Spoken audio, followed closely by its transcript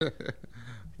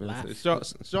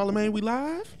Charlamagne, we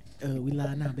live? We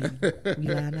live now, baby. We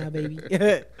live now, baby.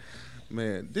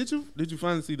 Man, did you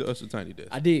finally see the Usher Tiny Desk?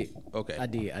 I did. Okay. I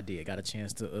did. Got a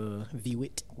chance to view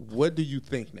it. What do you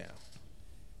think now?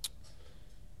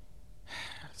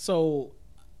 So,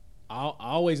 I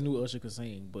always knew Usher could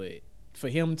sing, but for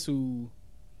him to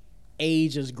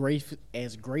age as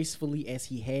gracefully as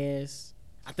he has,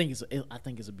 I think it's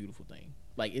a beautiful thing.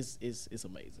 Like it's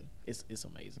amazing. It's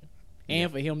amazing.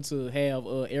 And for him to have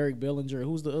Eric Bellinger,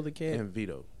 who's the other cat? And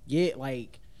Vito. Yeah,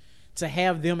 like to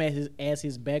have them as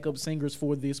his backup singers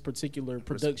for this particular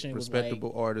production was respectable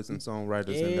like, artists and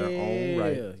songwriters in their own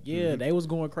right. Yeah, they was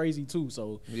going crazy too.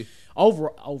 So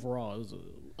overall, it was an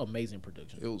amazing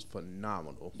production. It was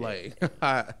phenomenal. Yeah.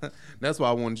 Like that's why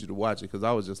I wanted you to watch it, because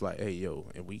I was just like, hey yo,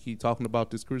 and we keep talking about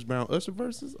this Chris Brown Usher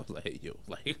versus. I was like, hey yo,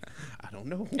 like I don't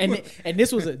know. And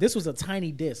this was a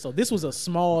tiny disc, so this was a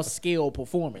small scale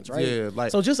performance, right? Yeah,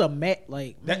 like so just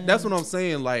that's what I'm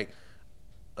saying. Like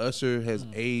Usher has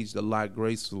aged a lot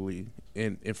gracefully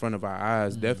in front of our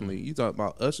eyes. Definitely, you talk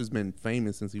about Usher's been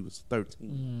famous since he was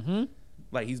 13.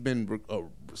 Like he's been a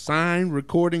signed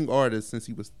recording artist since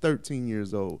he was 13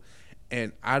 years old,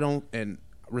 and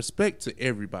respect to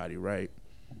everybody, right?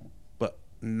 But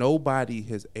nobody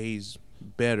has aged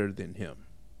better than him.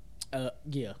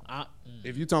 Yeah.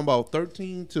 If you're talking about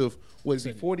 13 to what is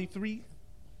he, 43,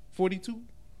 42?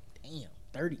 Damn,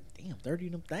 30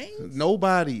 of them things.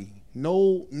 Nobody.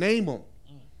 No, name them.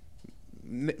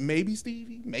 Maybe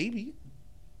Stevie, maybe.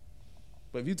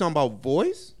 But if you're talking about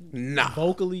voice, nah.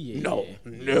 Vocally, yeah.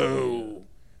 No.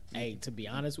 Hey, to be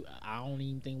honest, I don't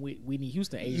even think Whitney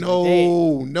Houston aged No, like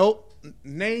that. no.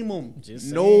 Name them. Just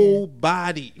saying.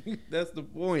 Nobody. That's the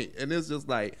point. And it's just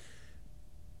like,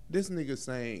 this nigga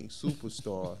saying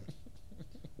Superstar,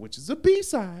 which is a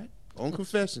B-side on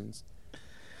Confessions.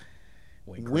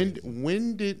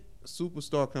 When did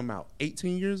Superstar come out?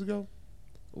 18 years ago?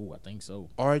 Oh, I think so.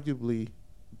 Arguably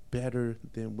better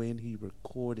than when he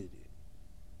recorded it.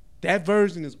 That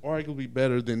version is arguably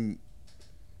better than.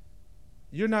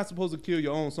 You're not supposed to kill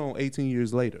your own song 18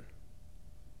 years later.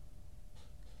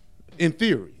 In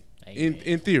theory.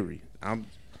 In theory. I'm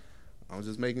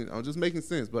just making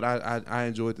sense, but I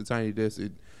enjoyed the Tiny Desk.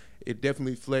 It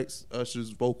definitely flexed Usher's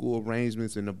vocal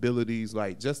arrangements and abilities,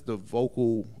 like just the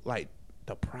vocal, like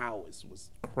the prowess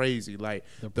was crazy. Like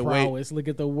the prowess. Look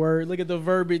at the word. Look at the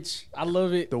verbiage. I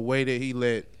love it. The way that he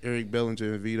let Eric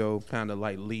Bellinger and Vito kind of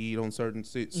like lead on certain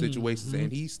situations,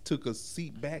 and he took a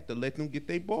seat back to let them get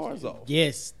their bars off.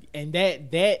 Yes, and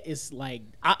that is like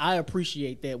I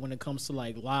appreciate that when it comes to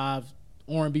like live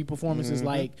R&B performances.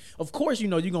 Like, of course, you're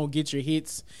gonna get your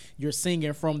hits. You're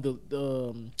singing from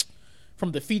the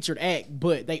featured act,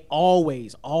 but they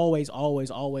always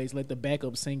let the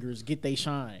backup singers get they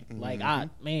shine. Like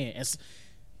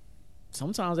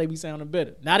sometimes they be sounding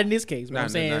better. Not in this case, but I'm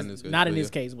saying not in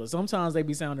this case, but sometimes they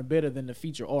be sounding better than the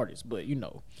featured artist. But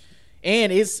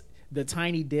and it's the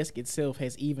Tiny Desk itself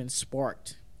has even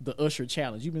sparked the Usher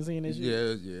challenge. You been seeing this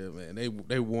shit? Yeah, man.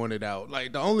 They worn it out.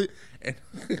 Like the only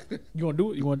You wanna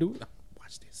do it?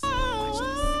 Watch this. I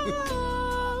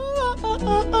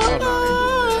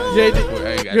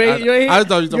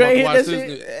thought you were talking about watch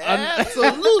this.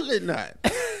 Absolutely not.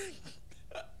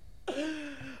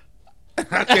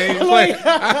 I can't play.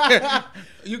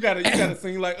 You gotta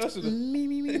sing like Usher.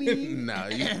 Nah,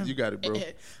 you got it, bro.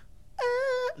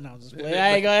 No, just play.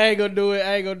 I ain't gonna do it.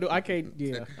 I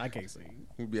can't sing.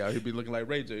 We'll be out here be looking like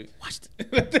Ray J. Watch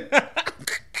it.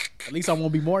 At least I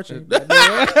won't be marching. But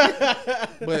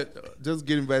just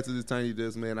getting back to this Tiny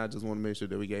Desk, man, I just want to make sure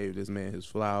that we gave this man his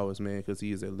flowers, man, because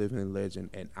he is a living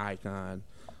legend, an icon,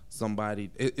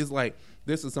 somebody. It's like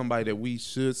this is somebody that we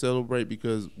should celebrate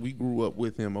because we grew up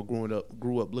with him or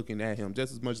grew up looking at him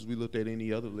just as much as we looked at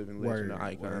any other living legend or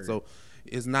icon. Word. So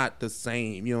it's not the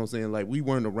same, you know what I'm saying? Like we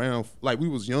weren't around, like we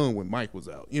was young when Mike was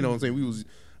out, you know what I'm saying? We was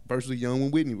virtually young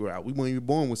when Whitney were out. We weren't even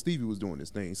born when Stevie was doing this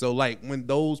thing. So like when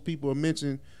those people are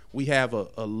mentioned, we have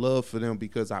a love for them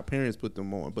because our parents put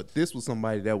them on. But this was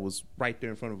somebody that was right there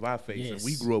in front of our face, and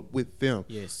we grew up with them.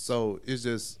 Yes. So it's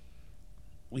just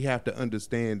we have to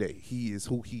understand that he is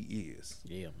who he is.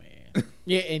 Yeah, man.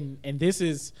 Yeah, and this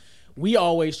is we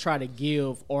always try to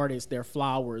give artists their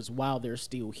flowers while they're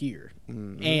still here.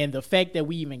 And the fact that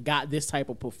we even got this type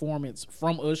of performance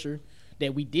from Usher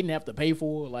that we didn't have to pay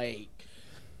for, like,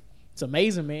 it's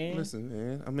amazing, man. Listen,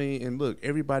 man. I mean, and look,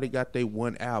 everybody got their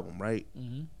one album, right?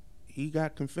 He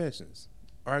got Confessions,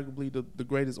 arguably the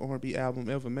greatest R&B album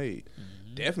ever made.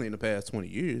 Definitely in the past 20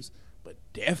 years, but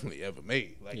definitely ever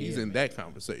made. Like he's in that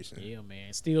conversation. Yeah,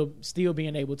 man. Still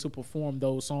being able to perform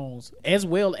those songs as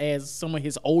well as some of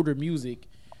his older music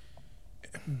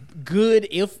good,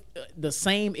 if the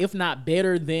same, if not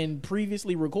better than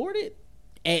previously recorded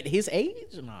at his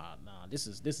age. Nah, this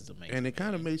is amazing. And it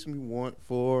kind of makes me want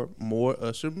for more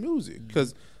Usher music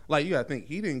because, like, you gotta think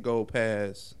he didn't go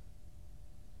past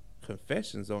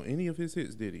Confessions on any of his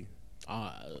hits, did he?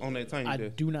 On that Tiny I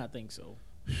Desk? do not think so.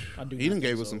 He didn't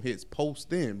gave us some hits post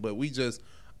then, but we just,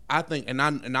 I think, and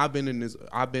I've been in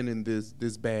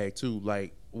this bag too.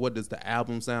 Like, what does the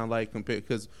album sound like compared?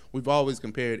 Because we've always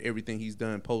compared everything he's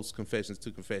done post Confessions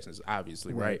to Confessions,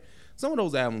 obviously, right? Some of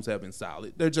those albums have been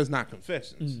solid. They're just not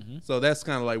Confessions. So that's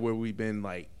kind of like where we've been.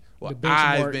 Like, well,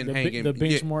 I've been hanging the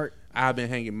benchmark. I've been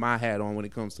hanging my hat on when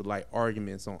it comes to like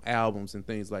arguments on albums and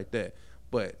things like that.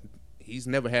 But he's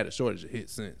never had a shortage of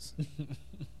hits since.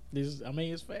 It's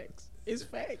facts. It's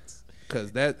facts.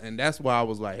 Cause that's why I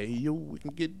was like, hey, yo, we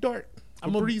can get dark.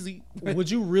 I'm breezy.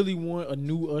 Would you really want a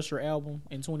new Usher album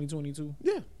in 2022?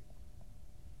 Yeah.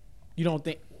 You don't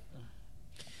think?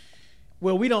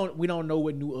 Well, we don't know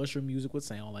what new Usher music would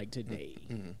sound like today.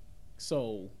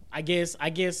 So I guess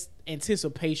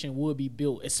anticipation would be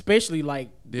built, especially like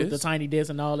with the Tiny Desk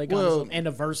and all that kind of stuff, and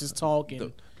the verses talk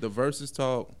and the verses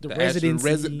talk, the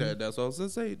residency. That's all I was gonna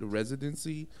say. The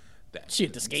residency.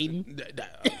 The skating,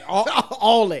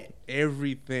 all that,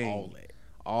 everything,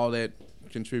 all that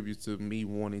contributes to me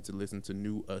wanting to listen to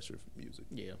new Usher music.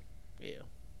 Yeah.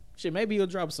 Shit, maybe he'll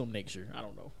drop some next year. I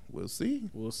don't know. We'll see.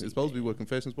 It's supposed to be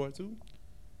Confessions Part 2.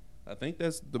 I think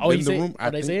that's the rumor.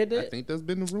 They said that. I think that's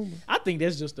been the rumor. I think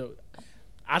it's just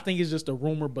a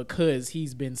rumor because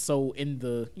he's been so in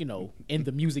the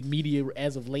music media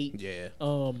as of late. Yeah.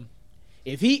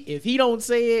 If he don't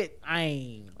say it, I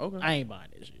ain't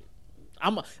buying this shit.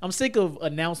 I'm sick of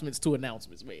announcements to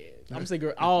announcements, man. I'm sick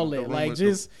of all that. Like,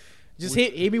 just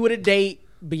hit me with a date.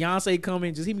 Beyonce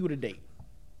coming. Just hit me with a date.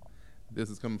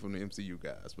 This is coming from the MCU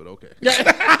guys, but okay.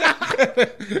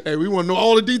 Hey, we want to know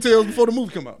all the details before the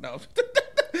movie come out. Now,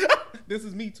 this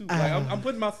is me too. Like, I'm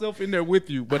putting myself in there with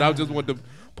you, but I just want to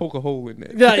poke a hole in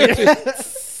there.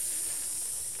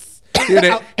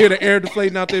 Hear the air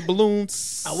deflating out their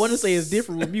balloons. I want to say it's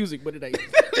different with music, but it ain't.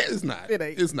 It's not. It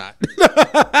ain't. It's not. All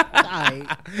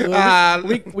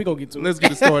right. We gonna get to it. Let's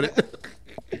get it started.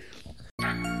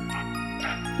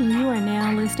 You are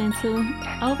now listening to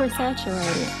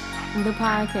Oversaturated, the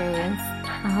podcast,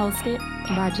 hosted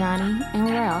by Johnny and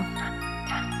Ralph.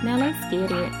 Now let's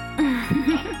get it.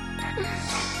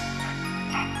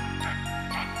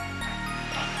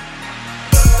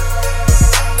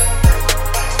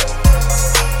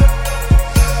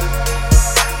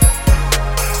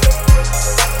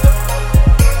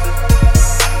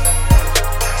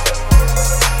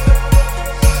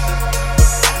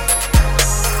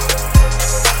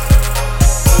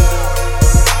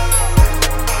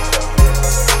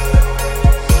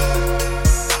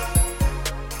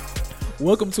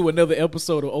 Welcome to another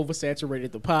episode of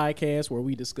Oversaturated, the podcast, where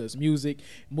we discuss music,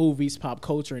 movies, pop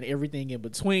culture, and everything in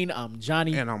between. I'm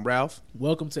Johnny. And I'm Ralph.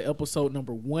 Welcome to episode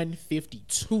number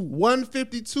 152.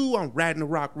 152. I'm riding the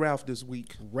rock Ralph this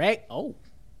week. Oh,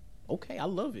 okay. I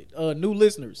love it. New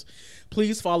listeners,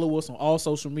 please follow us on all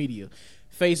social media.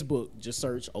 Facebook, just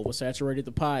search Oversaturated,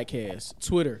 the podcast.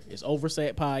 Twitter is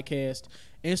Oversat Podcast.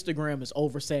 Instagram is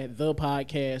Oversat, the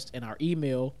podcast. And our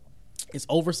email it's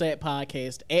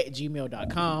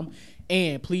oversatpodcast@gmail.com.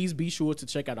 And please be sure to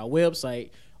check out our website,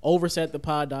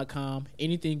 oversatthepod.com.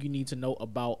 Anything you need to know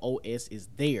about OS is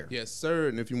there. Yes, sir.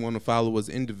 And if you want to follow us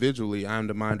individually, I'm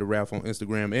the Minder Ralph on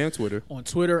Instagram and Twitter. On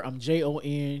Twitter, I'm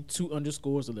JON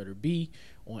 2_ the letter B.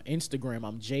 On Instagram,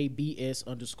 I'm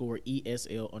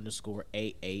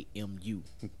JBS_ESL_AAMU.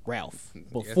 Ralph.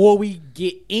 Before we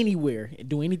get anywhere and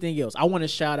do anything else, I want to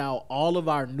shout out all of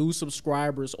our new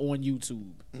subscribers on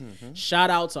YouTube. Shout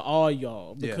out to all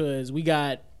y'all because we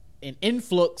got an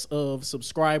influx of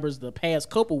subscribers the past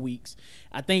couple weeks.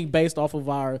 I think based off of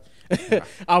our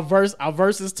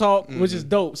versus talk, which is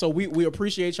dope. So we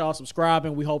appreciate y'all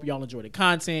subscribing. We hope y'all enjoy the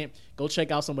content. Go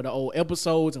check out some of the old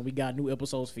episodes, and we got new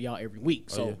episodes for y'all every week.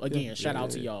 So shout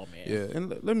out to y'all, man. Yeah,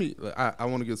 and I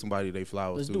want to give somebody their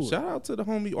flowers too. Shout out to the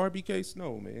homie RBK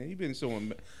Snow, man. He been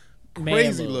showing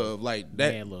crazy love like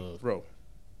that, man love, bro.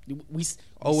 We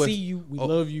see you. We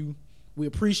love you. We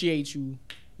appreciate you.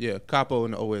 Yeah, Capo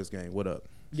in the OS gang. What up?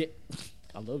 Yeah,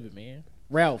 I love it, man.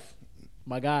 Ralph,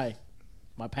 my guy,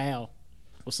 my pal.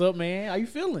 What's up, man? How you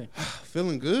feeling?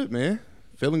 Feeling good, man.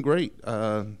 Feeling great.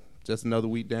 Just another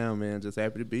week down, man. Just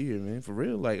happy to be here, man. For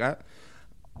real. Like,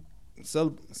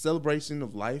 celebration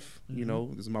of life. You know,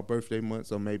 this is my birthday month,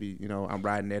 so maybe, I'm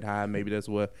riding that high. Maybe that's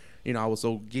what, I was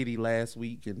so giddy last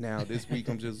week, and now this week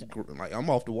I'm just like, I'm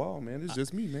off the wall, man. It's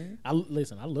just me, man. I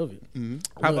love it.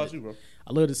 How about you, bro?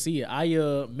 I love to see it. I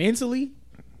mentally,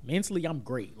 Mentally, I'm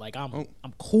great. Like I'm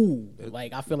cool.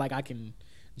 Like I feel like I can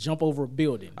jump over a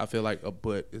building. I feel like a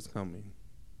butt is coming.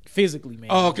 Physically, man.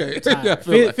 Oh, okay. I'm tired. Yeah, I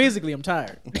feel like- Physically, I'm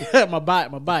tired. my body.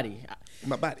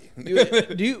 My body.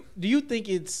 Do you think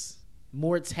it's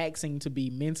more taxing to be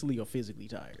mentally or physically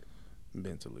tired?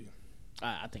 Mentally.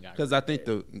 I think I. Because I think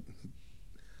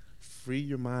free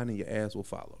your mind and your ass will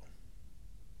follow.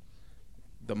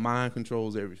 The mind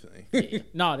controls everything. Yeah.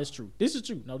 No, that's true. This is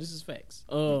true. No, this is facts.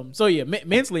 So yeah,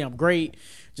 mentally I'm great.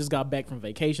 Just got back from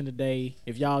vacation today.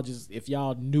 If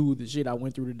y'all knew the shit I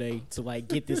went through today to like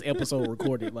get this episode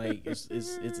recorded, like it's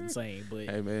insane. But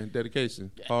Hey man,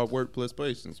 dedication, hard work plus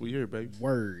patience. We here, baby.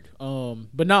 word.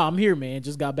 But no, I'm here, man.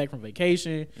 Just got back from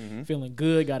vacation, feeling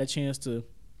good. Got a chance to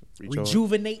Recharge.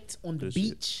 rejuvenate on the Good shit.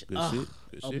 beach. Good Ugh, shit.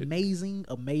 Good shit. amazing.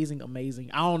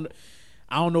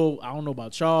 I don't know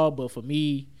about y'all, but for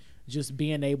me, just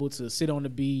being able to sit on the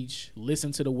beach,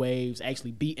 listen to the waves,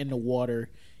 actually be in the water,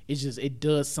 it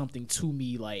does something to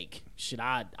me. Like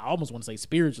I almost want to say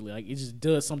spiritually. Like it just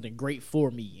does something great for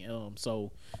me.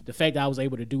 So the fact that I was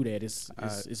able to do that it's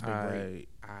been great.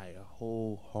 I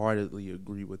wholeheartedly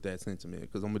agree with that sentiment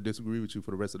because I'm gonna disagree with you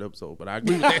for the rest of the episode, but I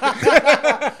agree with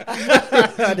that.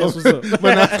 That's what's up.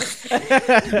 But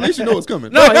at least you know what's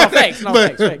coming. No, facts.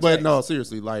 But no,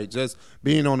 seriously, like just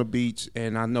being on the beach,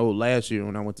 and I know last year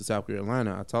when I went to South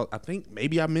Carolina, I think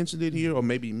maybe I mentioned it here, or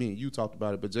maybe me and you talked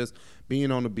about it, but just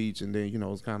being on the beach, and then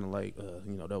it's kind of like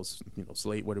that was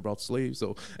slave where they brought the slaves,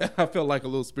 so I felt like a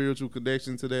little spiritual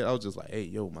connection to that. I was just like, hey,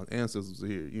 yo, my ancestors were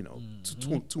here,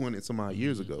 200 some odd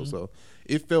years ago, so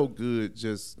it felt good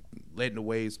just letting the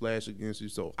waves splash against you.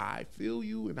 So I feel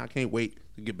you, and I can't wait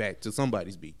to get back to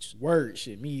somebody's beach. Word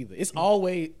shit, me either. It's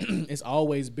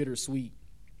always bittersweet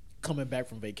coming back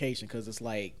from vacation because it's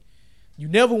like you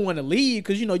never want to leave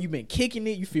because you've been kicking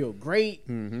it, you feel great,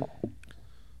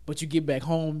 but you get back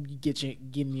home, you get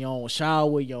in your own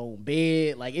shower, your own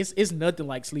bed. Like it's nothing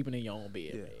like sleeping in your own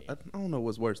bed. Yeah, Man. I don't know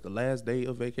what's worse, the last day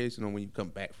of vacation or when you come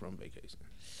back from vacation.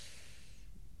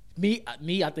 Me,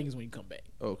 I think it's when you come back.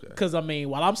 Okay. Because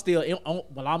while I'm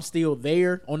still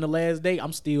there on the last day,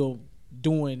 I'm still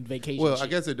doing vacation. Well, shit. I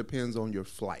guess it depends on your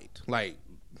flight. Like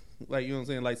you know what I'm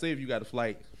saying? Like say if you got a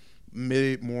flight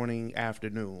mid-morning,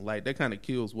 afternoon, like that kind of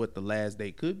kills what the last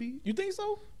day could be. You think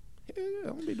so? Yeah, I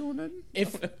don't be doing nothing.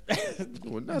 If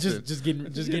Doing nothing. just getting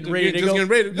ready to Just go, getting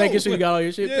ready to go. making sure you got all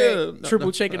your shit packed,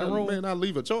 triple checking the room. Man, I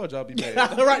leave a charge, I'll be mad.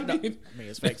 Right? No. Man,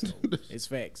 it's facts. Though. It's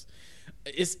facts.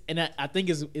 I think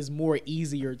it's more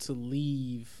easier to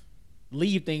leave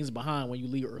things behind when you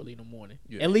leave early in the morning.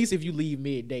 Yeah. At least if you leave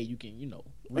midday, you can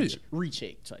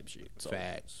recheck type shit. So,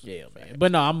 Facts. Yeah, man.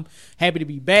 But no, I'm happy to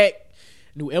be back.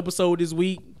 New episode this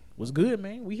week was good,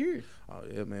 man. We here. Oh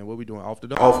yeah, man. What we doing off the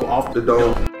dome? Off the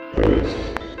dome.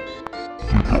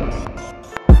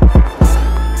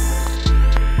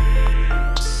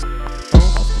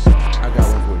 I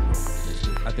got one for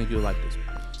you. I think you'll like this one.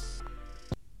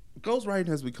 Ghostwriting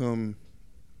has become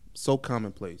so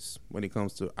commonplace when it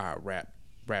comes to our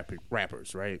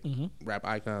rappers, right? Rap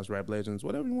icons, rap legends,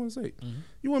 whatever you want to say.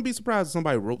 You wouldn't be surprised if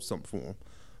somebody wrote something for them.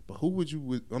 But who would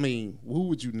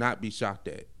you not be shocked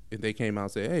at if they came out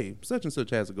and said, hey, such and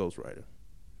such has a ghostwriter?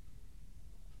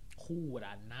 Who would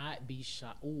I not be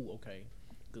shocked? Ooh, okay.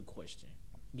 Good question.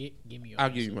 Give me your I'll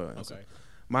answer. give you my answer. Okay.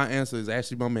 My answer is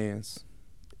actually my man's.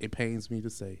 It pains me to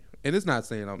say. And it's not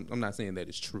saying, I'm not saying that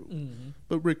it's true.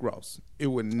 But Rick Ross. It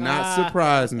would not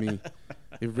surprise me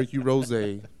if Ricky Rose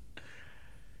had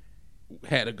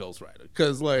a ghostwriter.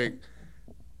 Because,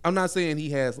 I'm not saying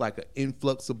he has, an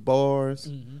influx of bars,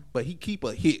 but he keep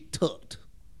a hit tucked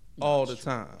all the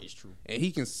time. It's true. And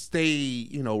he can stay,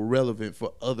 relevant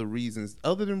for other reasons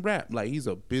other than rap. Like, he's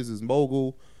a business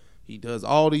mogul. He does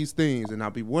all these things. And I'll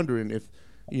be wondering if,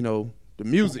 the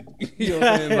music, you know what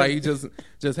I'm saying? Like, he just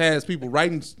has people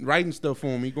writing stuff for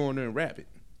him. He go in there and rap it.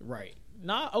 Right.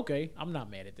 Nah, okay. I'm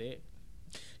not mad at that.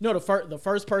 The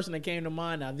first person that came to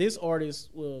mind, now this artist,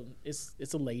 well,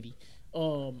 it's a lady.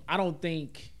 I don't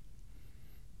think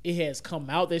it has come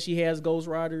out that she has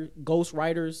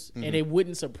ghostwriters, and it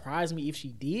wouldn't surprise me if she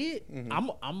did.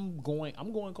 I'm going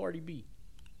Cardi B.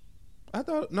 I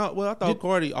thought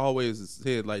Cardi always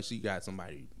said she got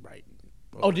somebody writing.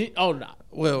 Oh, no.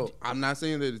 Well, I'm not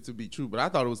saying that it to be true, but I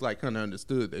thought it was kind of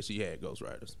understood that she had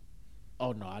ghostwriters.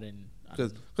 Oh no, I didn't.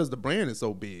 Because the brand is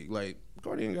so big.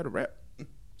 Cardi ain't got to rap.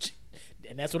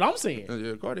 And that's what I'm saying.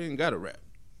 Yeah, Cardi ain't got to rap.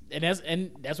 And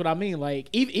that's what I mean.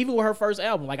 Even with her first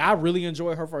album, I really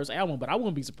enjoyed her first album, but I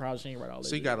wouldn't be surprised if she ain't write all that.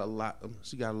 She got a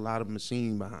lot of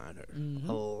machine behind her.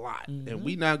 A lot. And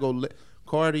we not gonna let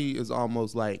Cardi is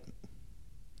almost like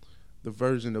the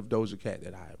version of Doja Cat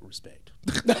that I respect.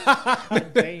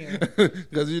 Damn.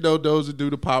 Because Doja do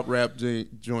the pop rap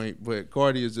joint, but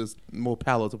Cardi is just more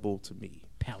palatable to me.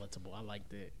 Palatable, I like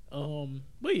that.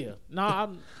 But yeah,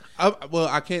 no, well,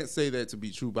 I can't say that to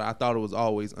be true, but I thought it was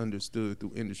always understood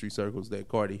through industry circles that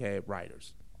Cardi had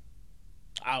writers.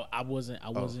 I wasn't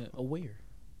aware.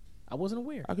 I wasn't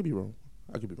aware. I could be wrong.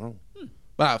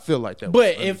 But I feel like that.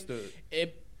 But was understood.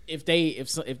 if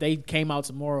they came out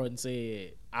tomorrow and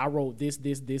said I wrote this,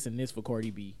 and this for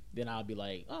Cardi B, then I'll be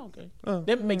like, oh, okay,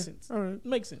 that makes sense. All right,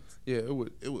 makes sense. Yeah, it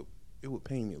would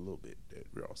pain me a little bit that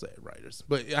we all said writers,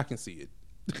 but I can see it.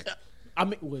 I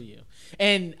mean, well, yeah,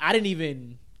 and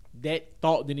that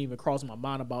thought didn't even cross my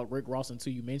mind about Rick Ross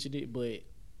until you mentioned it, but.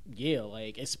 Yeah,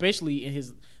 like especially in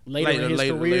his later in his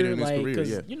career,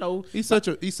 because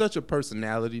he's such a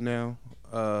personality now.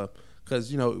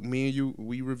 Because me and you,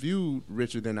 we reviewed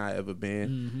Richer Than I Ever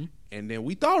Been, and then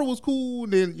we thought it was cool.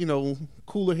 And then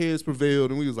cooler heads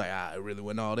prevailed, and we was like, it really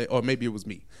wasn't all that, or maybe it was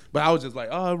me, but I was just like,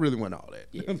 it really wasn't all that.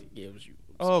 Yeah, it was you.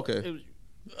 Okay. It was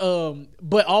you.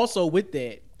 But also with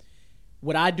that,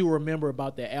 what I do remember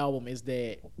about that album is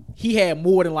that he had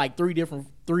more than like three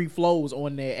flows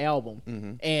on that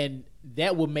album, and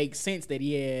that would make sense that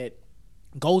he had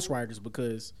ghostwriters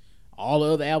because all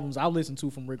the other albums I listened to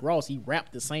from Rick Ross, he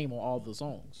rapped the same on all the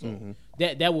songs. So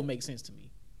that would make sense to me.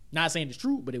 Not saying it's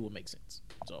true, but it would make sense.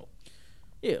 So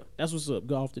yeah, that's what's up.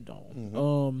 Go Off the Dome.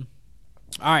 All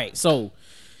right, so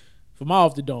from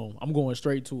Off the Dome, I'm going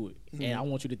straight to it, and I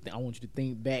want you to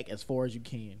think back as far as you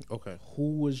can. Okay.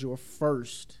 Who was your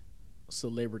first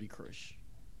celebrity crush?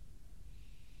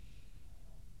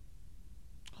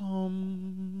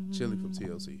 Chili from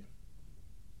TLC.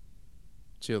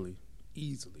 Chili,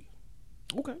 easily.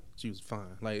 Okay. She was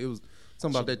fine. Like it was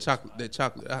something about that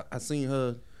chocolate. I seen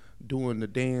her doing the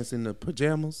dance in the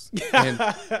pajamas, and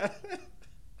I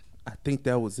think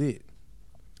that was it.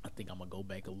 I think I'm gonna go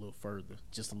back a little further,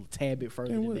 just a little tad bit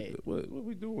further than that. What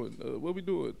we doing? What we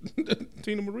doing?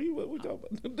 Tina Marie? What we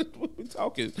talking about? What we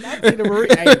talking? Not Tina Marie.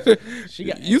 Hey,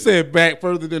 you said back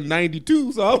further than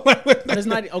 92, so I'm like, but it's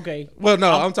not okay. Well,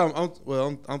 no,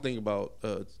 I'm thinking about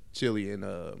Chili and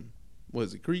what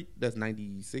is it? Creep? That's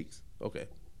 96. Okay.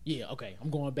 Yeah. Okay.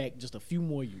 I'm going back just a few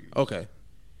more years. Okay.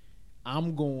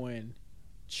 I'm going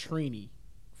Trini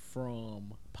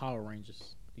from Power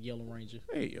Rangers. The Yellow Ranger.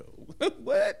 Hey yo,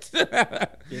 what?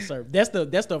 Yes, sir. That's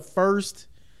the first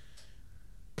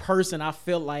person I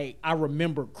felt like I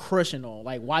remember crushing on,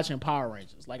 like watching Power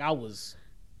Rangers. Like I was.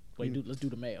 Let's do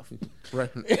the math.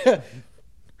 Right.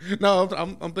 No,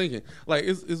 I'm thinking like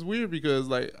it's weird because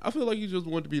like I feel like you just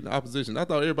want to be in the opposition. I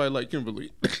thought everybody liked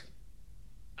Kimberly.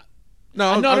 No.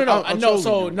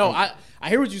 I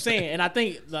hear what you're saying, and I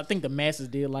think the masses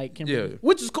did like Kimberly,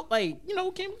 which is cool. Like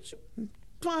Kim.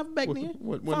 Fine back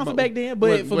then. Back then,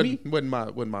 but for me,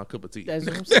 wasn't my cup of tea. That's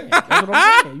what I'm saying. That's what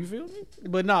I'm saying. You feel me?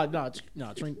 But no,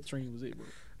 Trini was it, bro.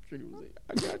 Trini was it.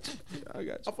 I got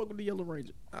you. I fuck with the Yellow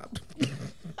Ranger. All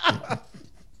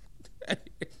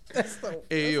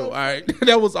right.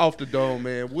 That was Off the Dome,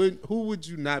 man. Who would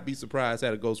you not be surprised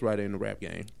had a ghostwriter in the rap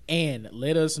game? And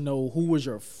let us know who was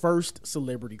your first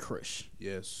celebrity crush.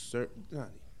 Yes, sir. Johnny.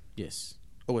 Yes.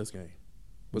 OS Gang.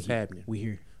 What's happening? We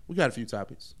here. We got a few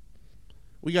topics.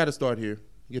 We got to start here.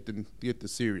 Get the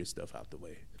serious stuff out the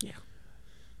way. Yeah.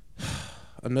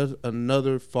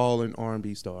 Another fallen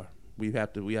R&B star. We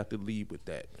have to lead with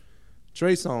that.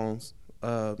 Trey Songz.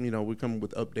 We're coming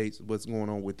with updates. What's going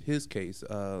on with his case?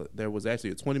 There was actually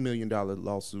a $20 million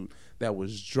lawsuit that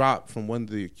was dropped from one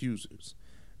of the accusers.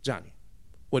 Johnny,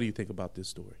 what do you think about this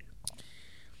story?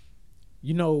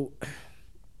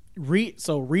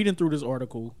 Reading through this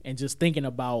article and just thinking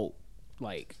about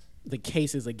like the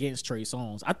cases against Trey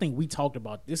Songz, I think we talked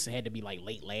about this. Had to be like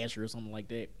late last year or something like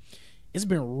that. It's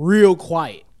been real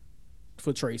quiet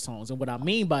for Trey Songz, and what I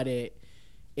mean by that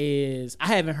is I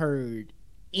haven't heard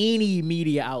any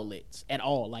media outlets at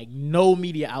all, like no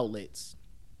media outlets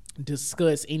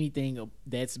discuss anything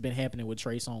that's been happening with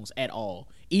Trey Songz at all,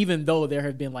 even though there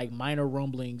have been like minor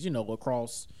rumblings,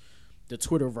 across the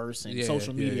Twitterverse and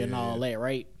social media and all that,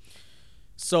 right?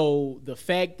 So the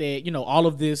fact that, all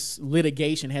of this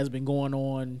litigation has been going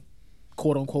on,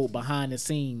 quote unquote, behind the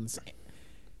scenes,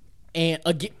 and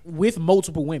again, with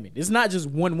multiple women. It's not just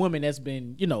one woman that's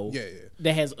been,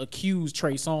 that has accused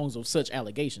Trey Songz of such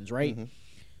allegations, right? Mm-hmm.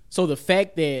 So the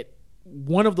fact that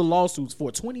one of the lawsuits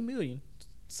for $20 million,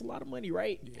 it's a lot of money,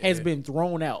 right? Yeah. Has been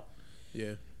thrown out.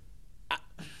 Yeah.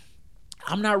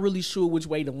 I'm not really sure which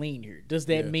way to lean here. Does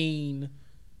that mean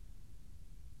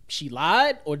she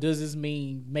lied, or does this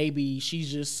mean maybe she's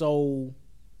just so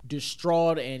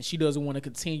distraught and she doesn't want to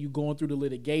continue going through the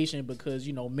litigation because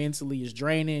mentally it's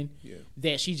draining. Yeah.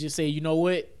 That she just said, you know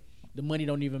what, the money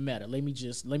don't even matter. Let me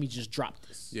just drop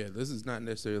this. Yeah, this is not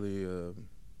necessarily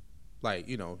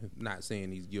not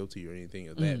saying he's guilty or anything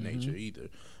of that nature either.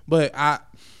 But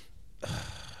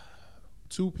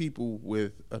two people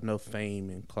with enough fame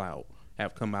and clout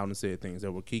have come out and said things.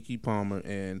 There were Keke Palmer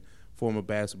and former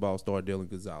basketball star Dylan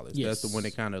Gonzalez. Yes. That's the one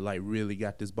that kind of really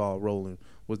got this ball rolling,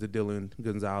 was the Dylan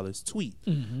Gonzalez tweet.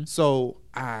 Mm-hmm. So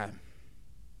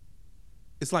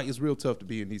it's real tough to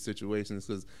be in these situations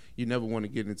because you never want to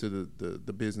get into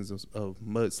the business of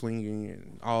mudslinging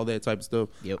and all that type of stuff.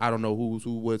 Yep. I don't know who's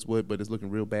who, what's what, but it's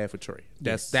looking real bad for Trey.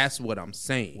 That's what I'm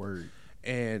saying. Word.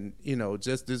 And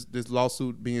just this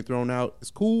lawsuit being thrown out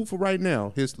is cool for right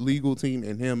now. His legal team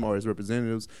and him are his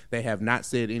representatives. They have not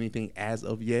said anything as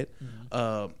of yet.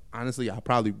 Mm-hmm. Honestly, I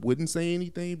probably wouldn't say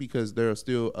anything because there are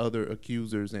still other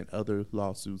accusers and other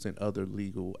lawsuits and other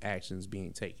legal actions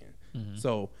being taken. Mm-hmm.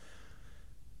 So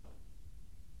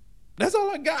that's all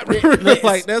I got.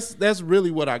 Like that's really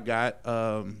what I got.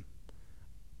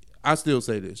 I still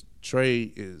say this: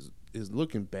 Trey is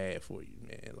looking bad for you,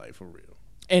 man. Like, for real.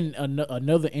 And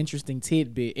another interesting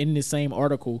tidbit in this same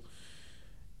article,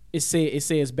 it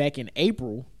says back in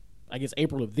April, I guess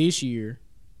April of this year,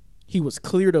 he was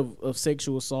cleared of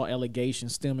sexual assault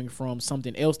allegations stemming from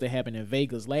something else that happened in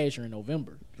Vegas last year in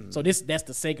November. Mm-hmm. So that's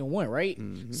the second one, right?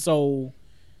 Mm-hmm. So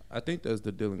I think that's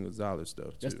the Dylan Gonzalez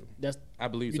stuff too. I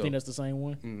believe you so. think that's the same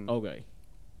one? Mm-hmm. Okay.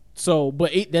 So,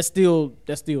 but that's still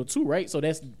two, right? So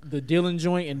that's the Dylan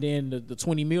joint, and then the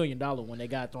 $20 million one that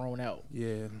got thrown out.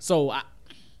 Yeah. So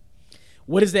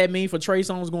what does that mean for Trey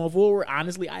Songz going forward?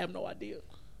 Honestly, I have no idea.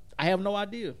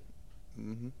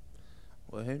 Mm-hmm.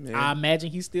 Well, hey, man. I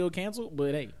imagine he's still canceled,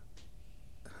 but hey.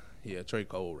 Yeah, Trey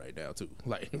cold right now too.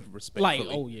 Like, respectfully.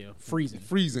 Like, oh yeah,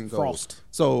 freezing cold. Frost.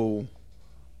 So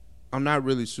I'm not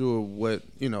really sure what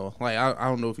I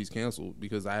don't know if he's canceled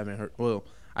because I haven't heard. Well,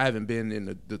 I haven't been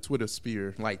in the Twitter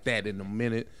sphere like that in a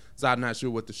minute, so I'm not sure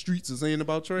what the streets are saying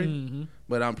about Trey. Mm-hmm.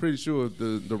 But I'm pretty sure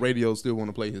the radio still want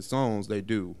to play his songs. They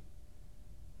do.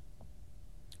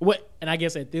 What? And I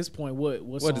guess at this point,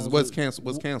 what's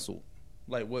canceled?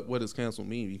 Like, what does canceled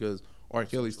mean? Because R.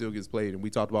 Kelly still gets played, and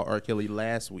we talked about R. Kelly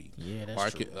last week. Yeah,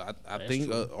 that's true. I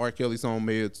think R. Kelly song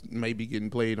may be getting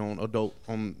played on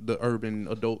the urban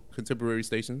adult contemporary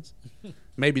stations.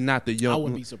 Maybe not the young. I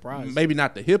wouldn't be surprised. Maybe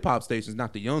not the hip hop stations,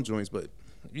 not the young joints, but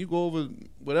if you go over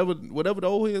whatever the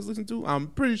old heads listen to, I'm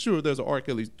pretty sure there's an R.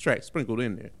 Kelly track sprinkled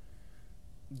in there.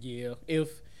 Yeah,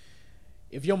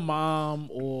 if your mom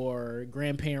or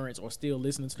grandparents are still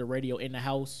listening to the radio in the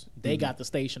house, they got the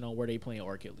station on where they playing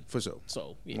R. Kelly. For sure.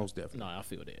 So yeah, most definitely. No, I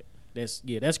feel that.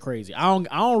 That's crazy. I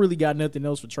don't really got nothing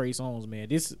else for Trey Songz, man.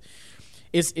 It's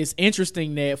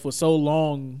interesting that for so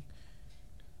long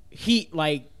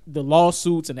the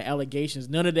lawsuits and the allegations,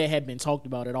 none of that had been talked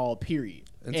about at all, period.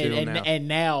 And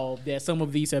now that some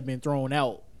of these have been thrown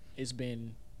out, it's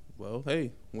been. Well,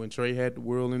 hey, when Trey had the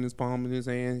world in his palm in his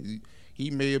hand, he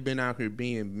may have been out here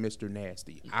being Mr.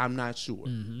 Nasty. I'm not sure.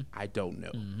 Mm-hmm. I don't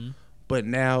know. Mm-hmm. But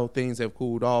now things have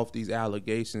cooled off. These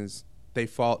allegations, they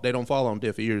don't fall on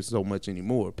deaf ears so much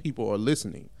anymore. People are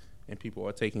listening, and people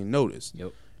are taking notice.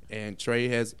 Yep. And Trey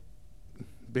has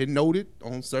been noted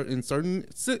in certain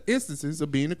instances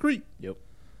of being a creep. Yep.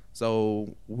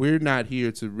 So we're not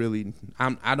here to really.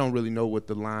 I don't really know what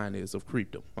the line is of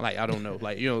creepdom. Like, I don't know.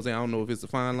 Like, you know what I'm saying? I don't know if it's a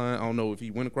fine line. I don't know if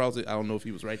he went across it. I don't know if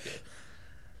he was right there.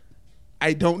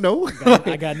 I don't know.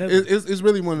 I got nothing. It's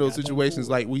really one of those situations.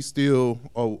 Like, we still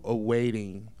are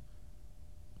awaiting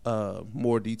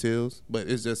more details, but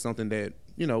it's just something that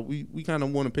we kind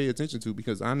of want to pay attention to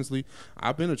because honestly,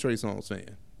 I've been a Trey Songz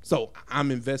fan, so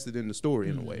I'm invested in the story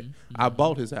in a way. Mm-hmm. I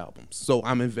bought his albums, so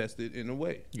I'm invested in a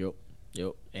way. Yep.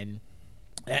 And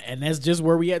that's just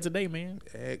where we at today, man.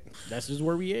 That's just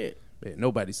where we at. Man,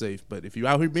 nobody's safe, but if you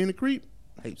out here being a creep,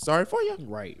 hey, sorry for you.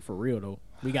 Right, for real though.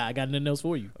 I got nothing else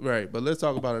for you. Right, but let's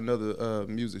talk about another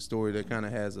music story that kind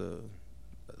of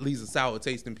leaves a sour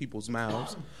taste in people's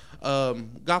mouths.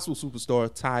 Gospel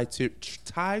superstar Ty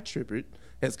Tribbett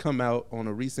has come out on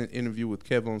a recent interview with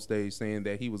Kev on Stage saying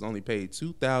that he was only paid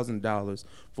 $2,000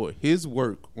 for his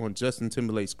work on Justin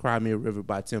Timberlake's Cry Me a River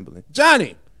by Timbaland.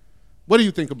 Johnny, what do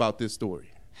you think about this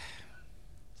story?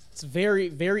 It's a very,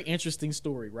 very interesting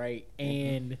story, right?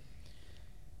 And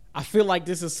I feel like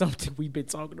this is something we've been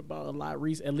talking about a lot,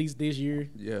 at least this year.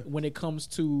 Yeah. When it comes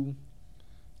to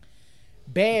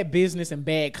bad business and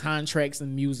bad contracts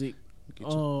in music.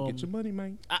 Get your money,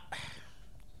 man.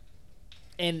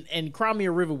 And Cry Me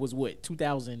a River was what,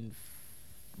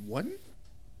 2001?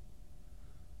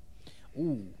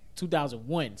 Ooh,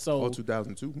 2001. So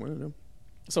 2002, one of them.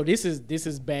 So this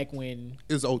is back when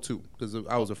It's 02 because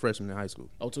I was a freshman in high school.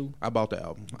 02. I bought the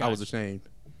album. I was ashamed.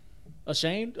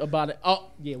 Ashamed about it. Oh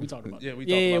yeah, we talked about it. Yeah,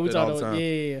 we talked about that all the time.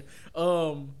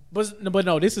 Yeah. But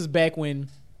no, this is back when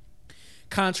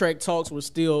contract talks were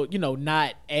still,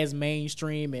 not as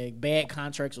mainstream, and bad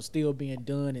contracts were still being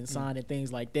done and signed and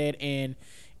things like that. And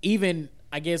even,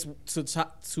 I guess,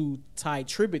 to Ty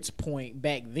Tribbett's point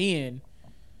back then,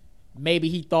 maybe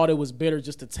he thought it was better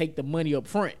just to take the money up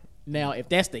front. Now, if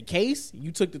that's the case,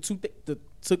 you took the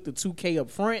 $2K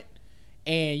up front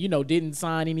and, didn't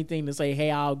sign anything to say, hey,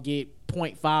 I'll get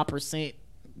 0.5%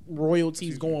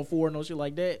 royalties going forward, no shit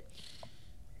like that.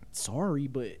 Sorry,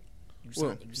 but you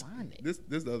signed it. This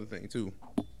is the other thing, too.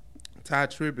 Ty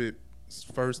Tribbett's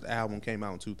first album came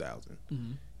out in 2000.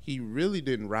 Mm-hmm. He really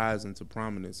didn't rise into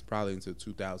prominence probably until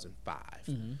 2005.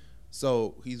 Mm-hmm.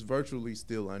 So he's virtually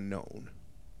still unknown.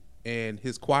 And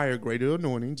his choir, Greater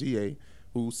Anointing, GA,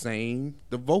 who sang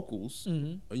the vocals,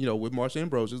 with Marsha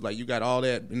Ambrosius, like you got all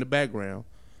that in the background.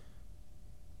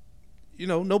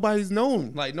 Nobody's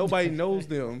known. Like nobody knows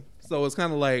them. So it's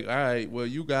kind of like, all right, well,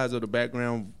 you guys are the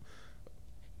background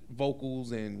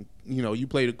vocals and, you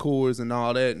play the chords and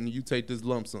all that and you take this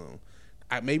lump sum.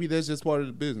 Maybe that's just part of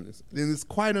the business. And it's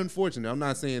quite unfortunate. I'm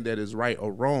not saying that it's right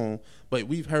or wrong, but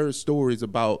we've heard stories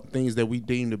about things that we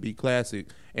deem to be classic,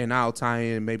 and I'll tie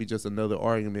in maybe just another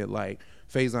argument like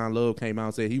Faizon Love came out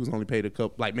and said he was only paid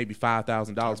maybe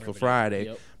 $5,000 for Friday.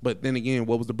 Yep. But then again,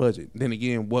 what was the budget? Then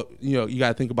again, you got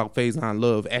to think about Faizon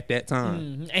Love at that time.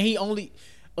 Mm-hmm. And he only,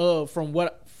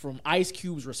 from Ice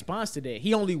Cube's response to that,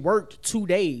 he only worked 2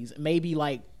 days, maybe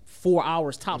like 4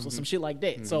 hours tops or some shit like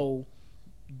that. Mm-hmm. So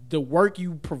the work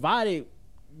you provided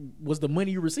was the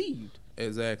money you received.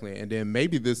 Exactly. And then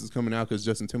maybe this is coming out because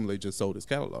Justin Timberlake just sold his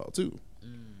catalog too.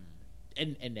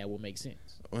 And that will make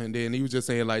sense. And then he was just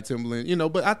saying like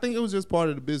Timberland, but I think it was just part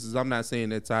of the business. I'm not saying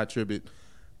that Ty Tribbett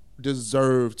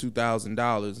deserved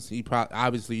 $2,000. He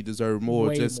obviously deserved more.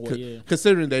 Way just more, yeah.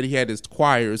 Considering that he had his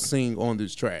choir sing on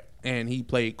this track and he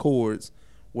played chords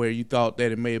where you thought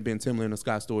that it may have been Timbaland or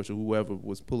Scott Storch or whoever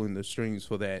was pulling the strings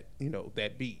for that,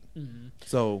 that beat. Mm-hmm.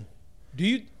 So, do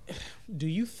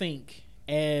you think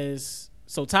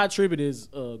so Ty Tribbett is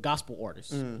a gospel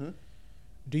artist. Mm-hmm.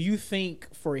 Do you think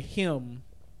for him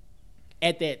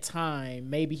at that time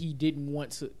maybe he didn't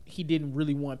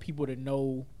really want people to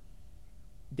know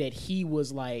that he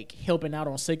was like helping out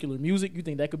on secular music? You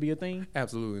think that could be a thing?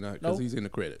 Absolutely not, because he's in the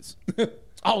credits.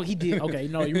 Oh, he did. Okay,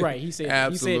 no, you're right. He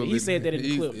said he said that in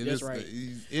the clip. That's right.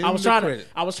 I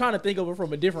was trying to think of it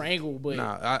from a different angle, but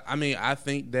I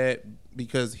think that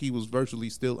because he was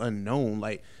virtually still unknown.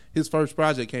 Like his first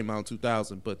project came out in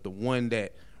 2000, but the one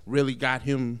that really got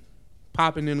him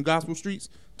popping in the gospel streets,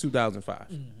 2005.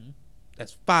 Mm-hmm.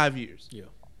 That's 5 years. Yeah.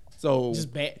 So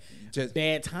just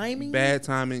bad timing. Bad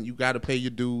timing. You got to pay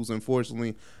your dues.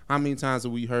 Unfortunately, how many times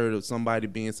have we heard of somebody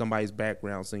being somebody's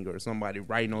background singer or somebody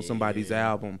writing on somebody's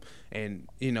album, and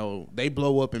they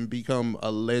blow up and become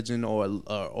a legend or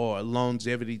a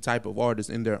longevity type of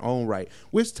artist in their own right,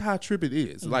 which Ty Tribbett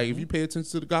is. Mm-hmm. Like if you pay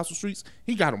attention to the gospel streets,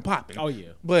 he got them popping. Oh yeah,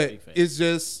 but it's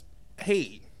just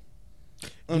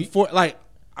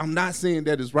I'm not saying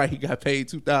that it's right he got paid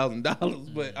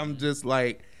 $2,000, but I'm just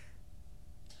like.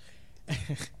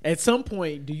 At some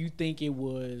point, do you think it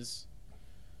was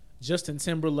Justin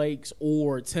Timberlake's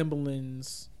or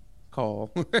Timbaland's call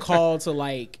to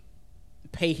like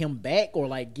pay him back or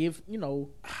like give,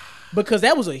 because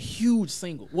that was a huge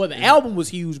single. Well, the album was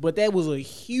huge, but that was a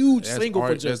huge single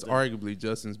for Justin. That's arguably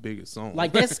Justin's biggest song.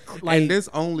 Like that's like, and this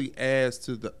only adds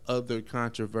to the other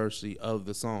controversy of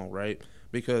the song, right?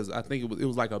 Because I think it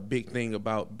was like a big thing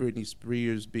about Britney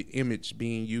Spears' image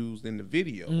being used in the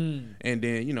video. And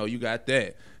then, you got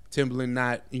that. Timbaland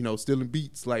not, stealing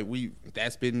beats like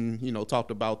that's been,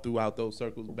 talked about throughout those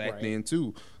circles back then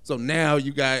too. So now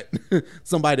you got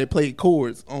somebody that played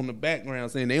chords on the background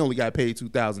saying they only got paid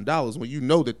 $2,000 when you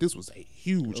know that this was a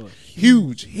huge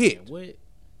hit. Man, what?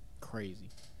 Crazy.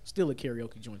 Still a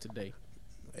karaoke joint today.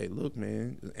 Hey, look,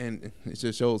 man, and it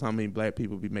just shows how many black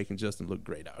people be making Justin look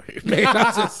great out here, man.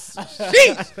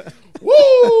 Sheesh.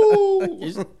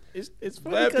 Woo! It's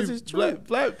funny because it's true.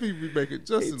 Black people be making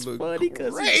Justin look great. It's funny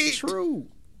because it's true.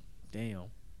 Damn.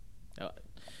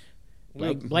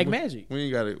 Black Magic. We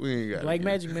ain't got it. Black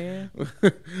Magic, man.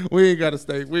 We ain't got to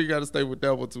stay with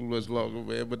that one too much longer,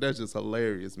 man. But that's just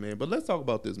hilarious, man. But let's talk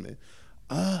about this, man.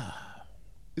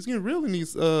 It's getting real in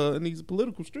these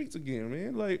political streets again,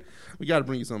 man. Like, we got to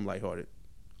bring you something lighthearted.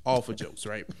 All for jokes,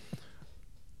 right?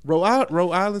 Rhode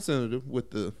Island senator with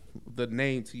the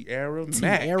name Tierra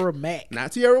Mack. Tierra Mack.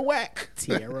 Not Tierra Whack.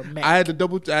 Tierra Mack. I had to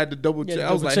double check.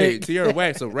 I was like, hey, Tierra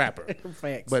Whack's a rapper.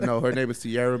 Facts. But no, her name is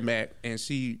Tierra Mack, and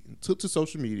she took to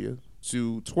social media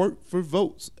to twerk for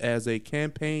votes as a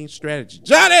campaign strategy.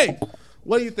 Johnny,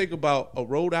 what do you think about a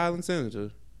Rhode Island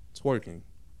senator twerking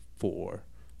for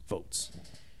votes?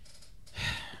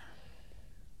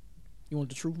 You want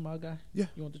the truth, my guy? Yeah.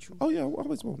 You want the truth? Oh yeah, I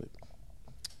always wanted.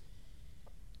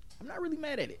 I'm not really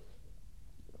mad at it.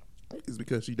 It's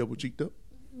because she double cheeked up.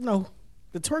 No,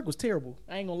 the twerk was terrible.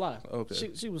 I ain't gonna lie.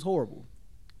 Okay. She was horrible.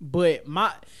 But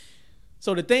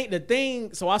so the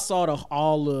thing. So I saw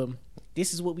all of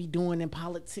this is what we doing in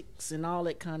politics and all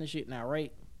that kind of shit now,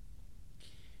 right?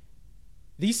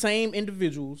 These same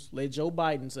individuals let Joe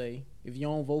Biden say, "If you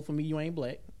don't vote for me, you ain't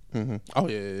black." Mm-hmm. Oh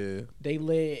yeah. They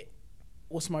let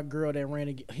what's my girl that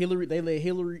ran Hillary? They let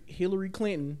Hillary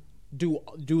Clinton do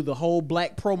the whole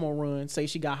black promo run, say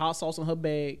she got hot sauce in her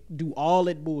bag, do all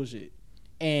that bullshit.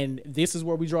 And this is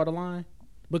where we draw the line?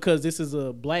 Because this is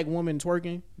a black woman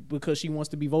twerking because she wants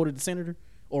to be voted senator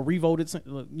or re-elected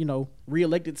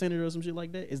senator or some shit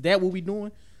like that? Is that what we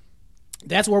doing?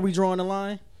 That's where we drawing the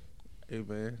line? Hey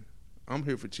man, I'm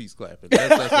here for cheese clapping.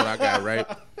 That's what I got, right?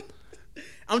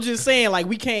 I'm just saying, like,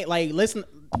 we can't, like, listen.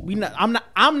 I'm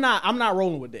not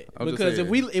rolling with that, because if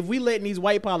we letting these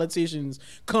white politicians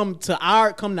come to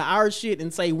our shit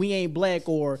and say we ain't black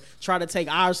or try to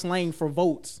take our slang for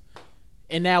votes,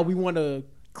 and now we want to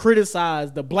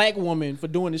criticize the black woman for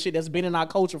doing the shit that's been in our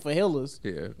culture for hellas.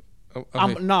 Yeah,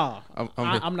 I'm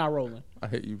not rolling. I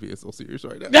hate you being so serious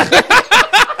right now.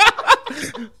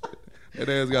 That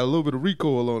ass got a little bit of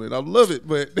recoil on it. I love it,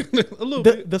 but a little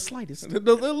bit. The slightest. A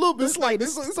little bit. The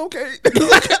slightest. It's okay.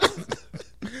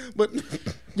 But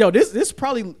yo, this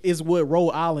probably is what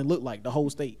Rhode Island looked like, the whole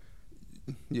state.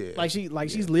 Yeah.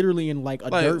 She's literally in like a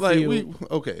dirt field.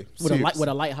 With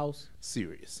a lighthouse.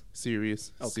 Serious,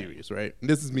 right? And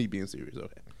this is me being serious.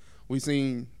 Okay. We've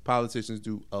seen politicians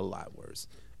do a lot worse.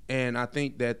 And I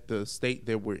think that the state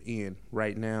that we're in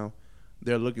right now,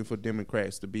 they're looking for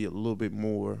Democrats to be a little bit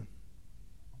more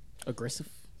aggressive,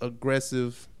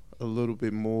 a little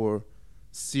bit more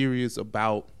serious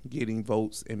about getting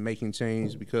votes and making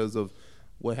change because of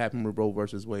what happened with Roe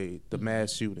versus Wade, the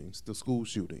mass shootings, the school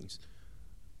shootings.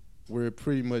 We're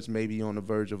pretty much maybe on the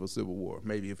verge of a civil war,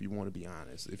 maybe, if you want to be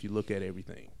honest, if you look at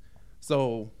everything.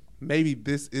 So maybe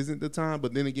this isn't the time,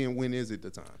 but then again, when is it the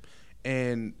time?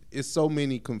 And it's so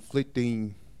many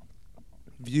conflicting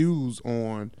views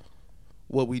on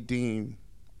what we deem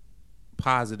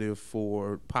positive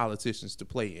for politicians to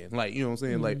play in. Like, you know what I'm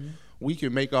saying? Mm-hmm. Like, we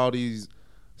can make all these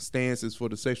stances for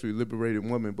the sexually liberated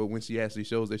woman, but when she actually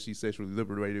shows that she's sexually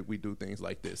liberated, we do things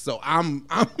like this. So I'm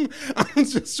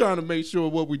just trying to make sure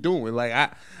what we're doing.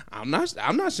 Like, I'm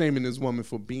not shaming this woman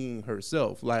for being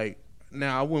herself. Like,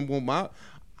 now I wouldn't want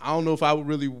I don't know if I would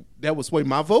really, that would sway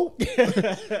my vote.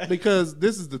 Because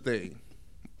this is the thing.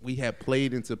 We have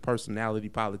played into personality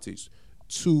politics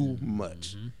too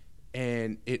much. Mm-hmm.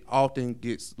 And it often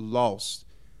gets lost,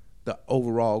 the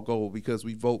overall goal, because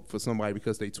we vote for somebody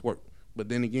because they twerk. But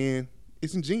then again,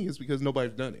 it's ingenious because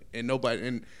nobody's done it. And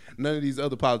none of these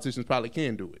other politicians probably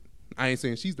can do it. I ain't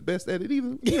saying she's the best at it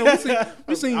either. You know,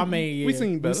 we seen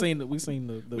better. We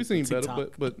seen better,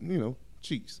 but you know,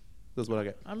 cheeks. That's what I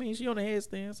got. I mean, she on the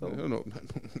headstand, so no.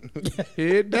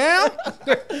 Head down.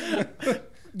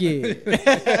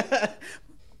 Yeah.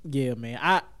 Yeah,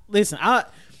 man.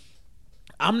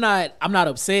 I'm not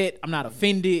upset. I'm not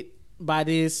offended by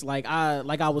this. Like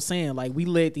I was saying, like, we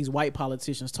let these white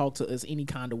politicians talk to us any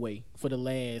kind of way for the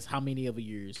last how many of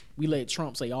years. We let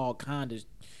Trump say all kind of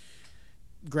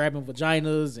grabbing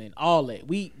vaginas and all that.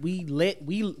 We've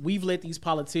let these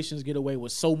politicians get away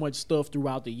with so much stuff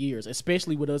throughout the years,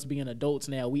 especially with us being adults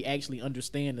now. We actually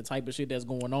understand the type of shit that's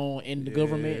going on in the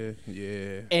government.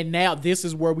 Yeah. And now this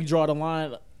is where we draw the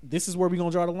line. This is where we're gonna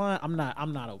draw the line. I'm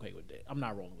not okay with that. I'm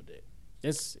not rolling with that.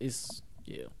 It's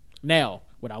yeah. Now,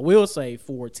 what I will say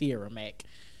for Tierra Mack,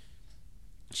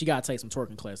 she gotta take some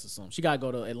twerking classes or something. She gotta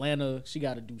go to Atlanta. She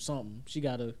gotta do something. She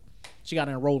gotta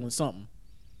enroll in something.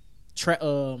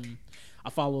 I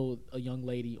follow a young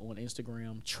lady on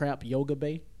Instagram, Trap Yoga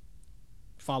Bay.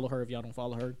 Follow her if y'all don't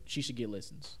follow her. She should get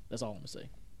lessons. That's all I'm gonna say.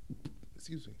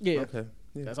 Excuse me. Yeah. Okay.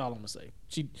 Yeah. That's all I'm gonna say.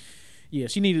 She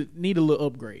need a little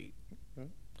upgrade.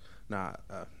 Nah,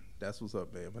 that's what's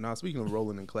up, man. But now, speaking of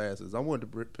rolling in classes, I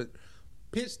wanted to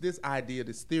pitch this idea,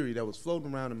 this theory that was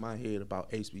floating around in my head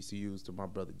about HBCUs to my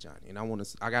brother Johnny, and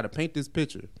I got to paint this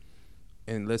picture,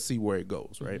 and let's see where it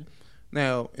goes. Right. Mm-hmm.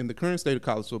 Now, in the current state of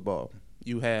college football,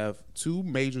 you have two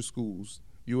major schools,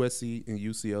 USC and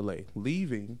UCLA,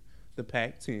 leaving the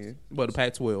Pac-10, well, the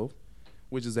Pac-12,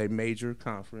 which is a major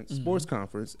conference, sports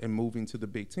conference, and moving to the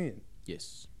Big Ten.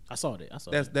 Yes, I saw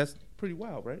that. That's pretty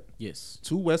wild, right? Yes.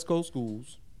 2 West Coast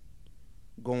schools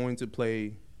going to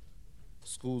play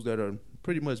schools that are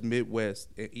pretty much Midwest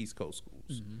and East Coast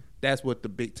schools. That's what the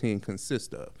Big Ten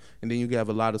consists of. And then you have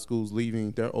a lot of schools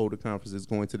leaving their older conferences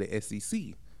going to the SEC,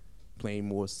 playing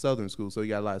more Southern schools. So you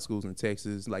got a lot of schools in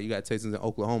Texas, like you got Texas and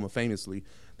Oklahoma famously,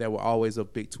 that were always a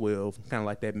Big 12, kind of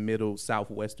like that middle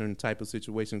Southwestern type of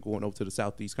situation going over to the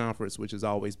Southeast Conference, which has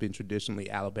always been traditionally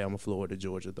Alabama, Florida,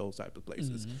 Georgia, those type of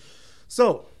places.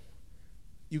 So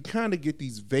you kind of get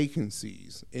these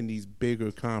vacancies in these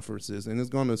bigger conferences, and it's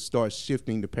going to start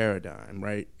shifting the paradigm,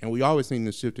 right? And we always seen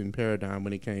the shifting paradigm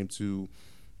when it came to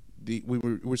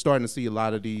we're starting to see a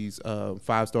lot of these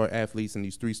 5-star athletes and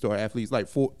these 3-star athletes, like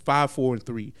 5, 4, and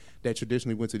 3, that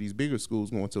traditionally went to these bigger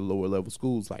schools, going to lower level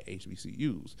schools like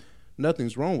HBCUs.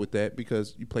 Nothing's wrong with that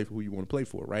because you play for who you want to play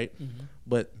for, right?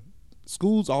 But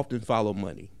schools often follow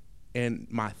money. And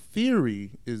my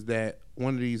theory is that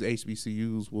one of these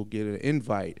HBCUs will get an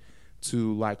invite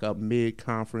to like a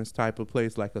mid-conference type of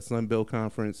place, like a Sun Belt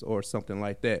conference or something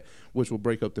like that, which will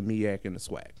break up the MEAC and the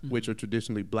SWAC, which are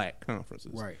traditionally black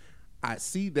conferences. Right. I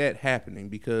see that happening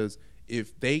because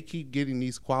if they keep getting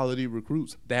these quality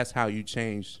recruits, that's how you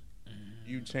change.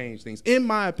 You change things, in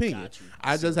my opinion.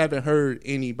 I just haven't heard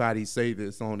anybody say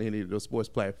this on any of the sports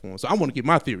platforms, so I want to get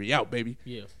my theory out, baby.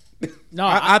 Yeah. No,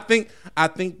 I think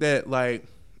that like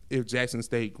if Jackson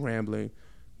State, Grambling,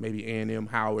 maybe A&M,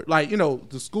 Howard, like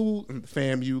the school and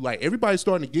FAMU, like everybody's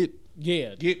starting to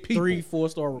get people 3,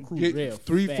 4-star recruits, get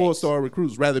 3, 4-star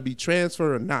recruits, rather be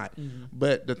transfer or not.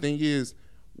 But the thing is,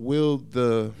 will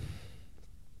the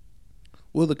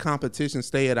competition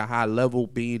stay at a high level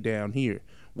being down here,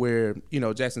 where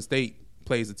Jackson State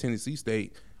plays the Tennessee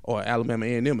State or Alabama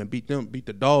A&M and beat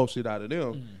the dog shit out of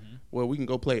them? Well, we can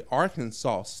go play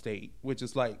Arkansas State, which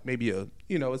is like maybe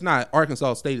it's not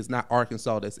Arkansas State. It's not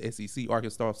Arkansas. That's SEC.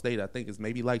 Arkansas State, I think, is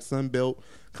maybe like Sun Belt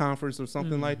Conference or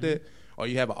something like that. Or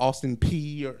you have an Austin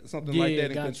P or something like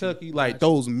that in Kentucky. Like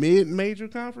those mid-major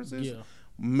conferences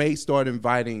may start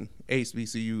inviting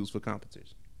HBCUs for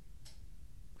competition.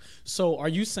 So are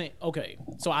you saying, okay,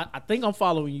 so I think I'm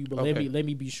following you, but let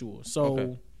me be sure.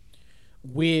 So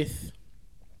with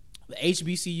the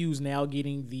HBCUs now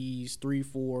getting these 3,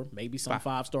 4, maybe some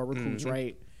 5-star recruits,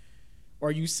 right?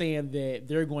 Are you saying that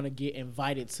they're going to get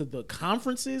invited to the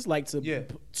conferences, like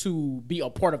to be a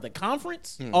part of the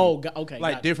conference? Oh, okay.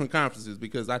 Like different conferences,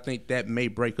 because I think that may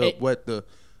break up what the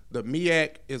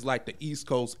MEAC is like the East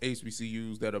Coast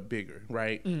HBCUs that are bigger,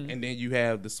 right? And then you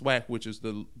have the SWAC, which is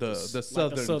the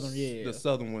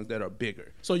southern ones that are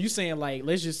bigger. So you saying like,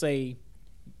 let's just say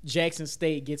Jackson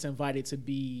State gets invited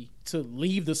to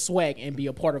leave the SWAC and be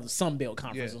a part of the Sun Belt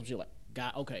Conference. And shit like,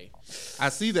 God, okay. I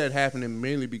see that happening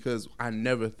mainly because I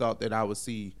never thought that I would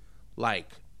see like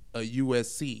a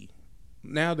USC.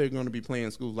 Now they're going to be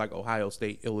playing schools like Ohio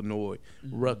State, Illinois,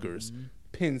 Rutgers,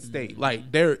 Penn State.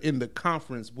 Like they're in the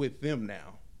conference with them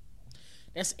now.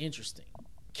 That's interesting.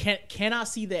 Can I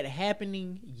see that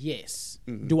happening? Yes.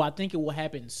 Do I think it will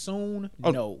happen soon?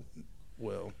 No.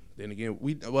 Well, then again,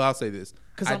 I'll say this: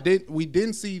 we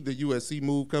didn't see the USC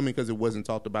move coming because it wasn't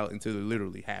talked about until it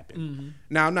literally happened.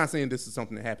 Now, I'm not saying this is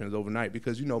something that happens overnight,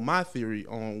 because my theory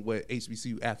on what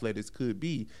HBCU athletics could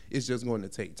be is just going to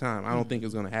take time. I don't think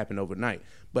it's going to happen overnight,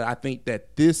 but I think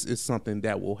that this is something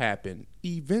that will happen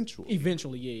eventually.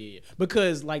 Eventually, yeah.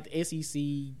 Because like the SEC,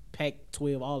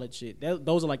 Pac-12, all that shit,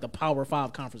 those are like the Power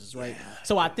 5 conferences, right? Yeah.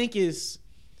 So I think it's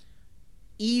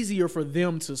easier for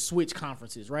them to switch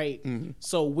conferences, right?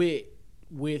 So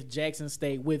with Jackson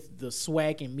State, with the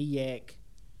SWAC and MEAC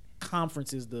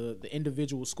conferences, the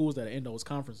individual schools that are in those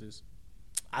conferences,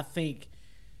 I think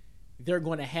they're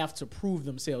going to have to prove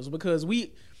themselves, because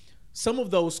some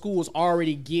of those schools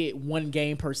already get 1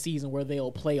 game per season where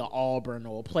they'll play a Auburn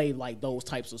or play like those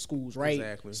types of schools, right?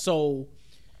 Exactly. So,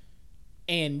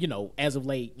 and as of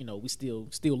late, we still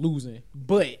losing.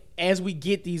 But as we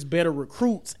get these better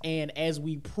recruits and as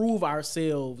we prove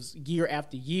ourselves year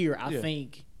after year, I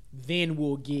think then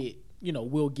we'll get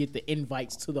the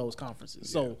invites to those conferences.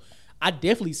 So I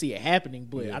definitely see it happening,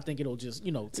 but I think it'll just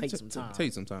take some time.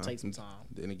 Take some time.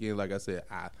 Then again, like I said,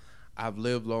 I've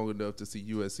lived long enough to see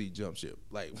USC jump ship.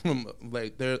 Like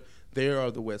they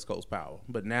are the West Coast power,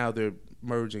 but now they're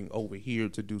merging over here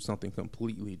to do something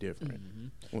completely different.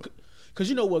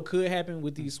 Because what could happen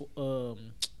with these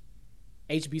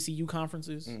HBCU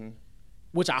conferences,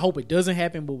 which I hope it doesn't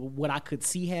happen, but what I could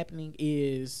see happening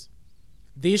is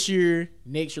this year,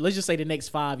 next year, let's just say the next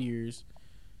 5 years,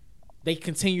 they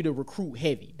continue to recruit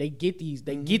heavy. They get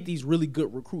these really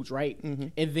good recruits, right?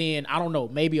 And then I don't know,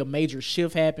 maybe a major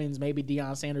shift happens. Maybe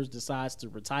Deion Sanders decides to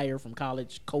retire from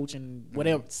college coaching,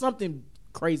 whatever. Something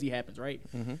crazy happens, right?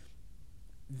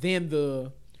 Then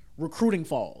the recruiting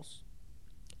falls,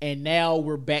 and now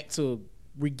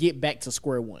we get back to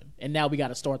square one, and now we got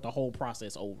to start the whole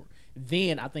process over.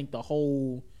 Then I think the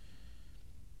whole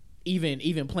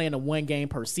even playing a one game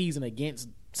per season against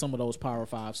some of those Power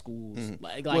 5 schools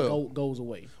goes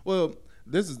away. Well,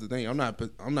 this is the thing. I'm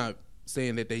not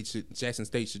saying that Jackson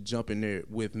State should jump in there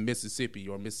with Mississippi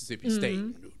or Mississippi State.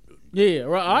 Yeah,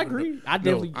 right, I agree. I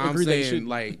definitely agree. I'm they saying should.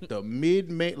 like the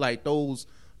like those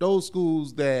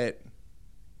schools that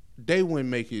they wouldn't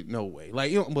make it no way.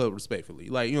 Like, but respectfully,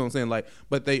 like, you know what I'm saying? Like,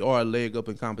 but they are a leg up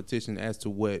in competition as to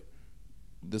what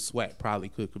the SWAC probably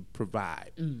could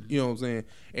provide. You know what I'm saying?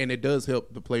 And it does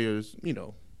help the players,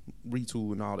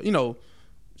 retool and all that,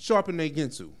 sharpen their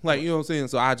Ginsu. Like, you know what I'm saying?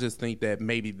 So I just think that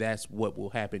maybe that's what will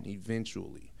happen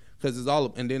eventually. Because it's all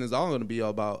going to be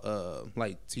all about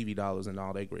like TV dollars and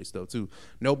all that great stuff too.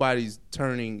 Nobody's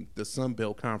turning the Sun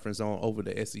Belt Conference on over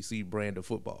the SEC brand of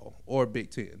football or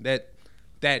Big Ten.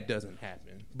 That doesn't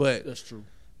happen. But that's true.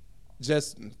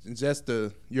 Just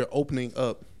you're opening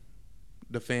up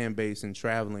the fan base and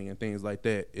traveling and things like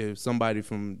that. If somebody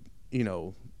from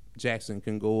Jackson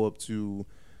can go up to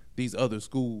these other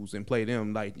schools and play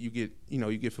them, like you get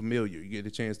familiar, you get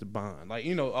a chance to bond, like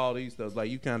all these stuff,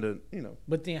 like you kind of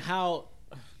But then how?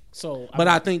 So,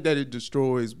 I think that it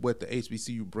destroys what the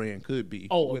HBCU brand could be.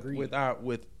 Agreed. with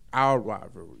our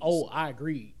rivalries. Oh, I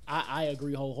agree. I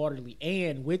agree wholeheartedly.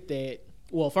 And with that,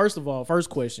 well, first of all, first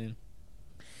question: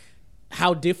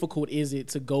 how difficult is it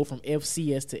to go from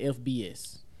FCS to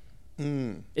FBS?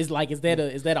 It's like, is that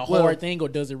a hard thing, or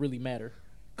does it really matter?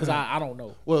 Because I don't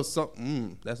know. Well,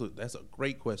 that's a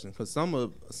great question, because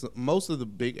most of the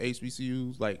big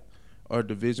HBCUs like are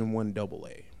Division I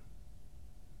AA.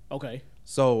 Okay.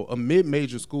 So a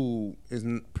mid-major school is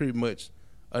pretty much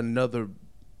another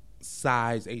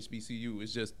size HBCU.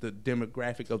 It's just the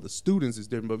demographic of the students is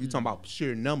different. But if you're talking about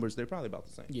sheer numbers, they're probably about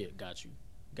the same. Yeah, got you.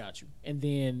 And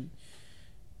then,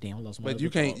 damn, I lost my. But you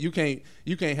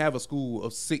can't have a school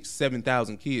of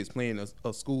 7,000 kids playing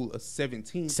a school of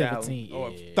 17,000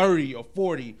 or 30 or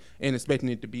 40 and expecting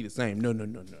it to be the same. No.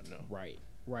 Right.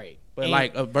 But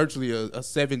like virtually a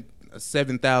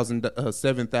 7,000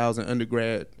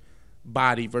 undergrad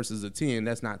body versus a 10,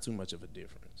 that's not too much of a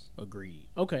difference. Agreed.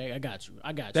 Okay, I got you.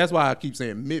 That's why I keep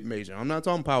saying mid-major. I'm not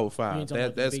talking Power 5.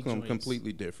 That's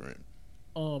completely different.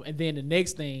 And then the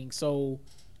next thing, so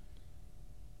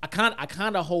I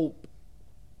kind of hope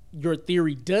your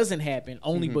theory doesn't happen,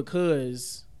 only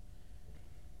because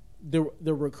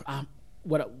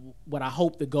what I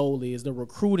hope the goal is the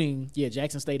recruiting. Yeah,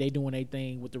 Jackson State, they doing their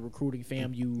thing with the recruiting.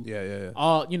 FAMU. Yeah.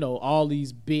 All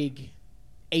these big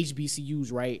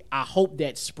HBCUs, right? I hope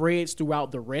that spreads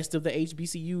throughout the rest of the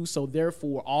HBCUs, so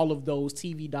therefore all of those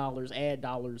TV dollars, ad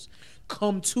dollars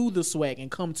come to the SWAC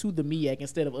and come to the MEAC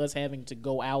instead of us having to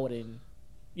go out and,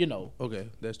 Okay,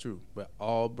 that's true. But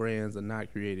all brands are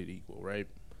not created equal, right?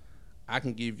 I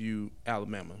can give you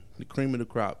Alabama, the cream of the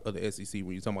crop of the SEC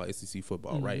when you're talking about SEC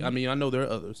football, right? I mean, I know there are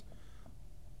others,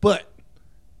 but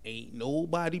ain't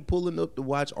nobody pulling up to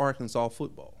watch Arkansas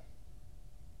football.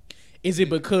 Is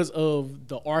it because of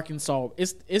the Arkansas?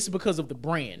 It's because of the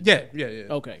brand. Yeah.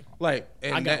 Okay. Like,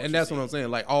 and that's what I'm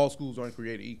saying. Like, all schools aren't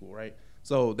created equal, right?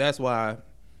 So that's why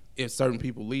if certain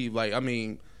people leave, like, I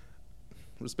mean,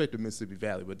 respect to Mississippi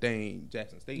Valley, but they ain't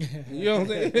Jackson State. You know what I'm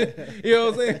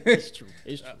saying? It's true.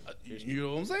 You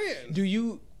know what I'm saying? Do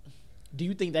you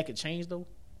think that could change though?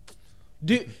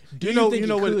 Do you think it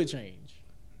could change?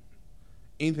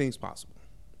 Anything's possible.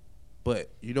 But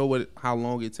you know how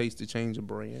long it takes to change a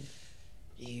brand?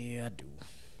 Yeah, I do.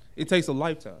 It takes a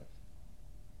lifetime.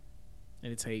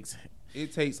 And it takes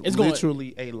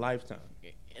literally a lifetime.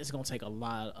 It's gonna take a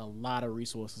lot of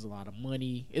resources, a lot of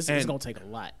money. It's gonna take a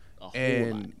lot, whole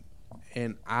lot.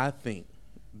 And I think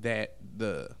that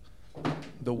the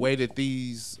way that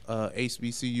these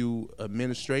HBCU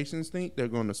administrations think, they're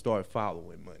going to start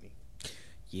following money.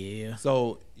 Yeah.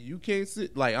 So you can't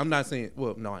sit like I'm not saying.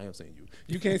 Well, no, I am saying you.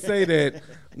 You can't say that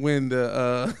when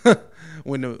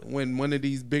when one of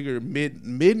these bigger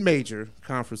mid-major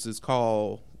conferences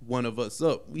call one of us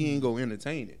up, we ain't gonna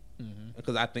entertain it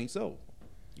because I think so.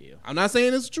 Yeah. I'm not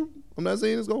saying it's true. I'm not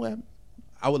saying it's gonna happen.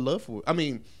 I would love for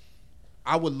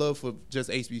just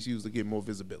HBCUs to get more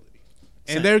visibility,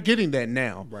 and they're getting that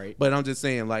now. Right. But I'm just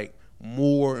saying, like,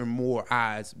 more and more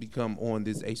eyes become on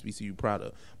this HBCU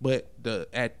product. But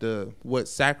what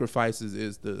sacrifices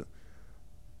is the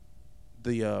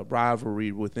the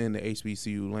rivalry within the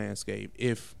HBCU landscape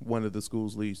if one of the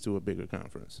schools leads to a bigger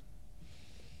conference.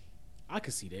 I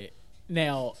could see that.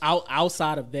 Now,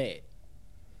 outside of that,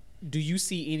 do you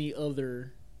see any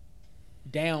other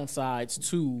downsides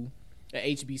to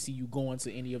a HBCU going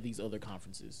to any of these other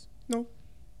conferences?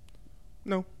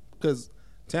 No, because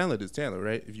talent is talent,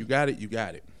 right? If you got it, you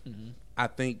got it. Mm-hmm. I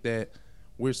think that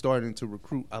we're starting to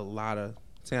recruit a lot of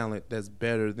talent that's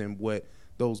better than what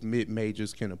those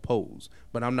mid-majors can oppose.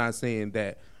 But I'm not saying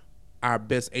that our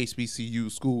best HBCU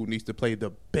school needs to play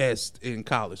the best in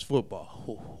college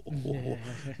football.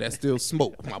 That's still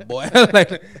smoke, my boy. Like,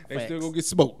 they still gonna get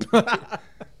smoked.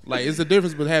 Like, it's a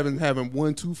difference between having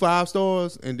 1, 2, 5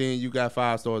 stars, and then you got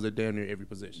 5 stars at damn near every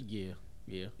position. Yeah.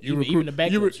 Even the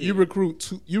backups,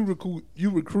 you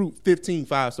recruit 15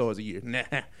 5-stars a year. Nah,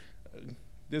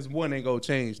 this one ain't gonna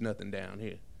change nothing down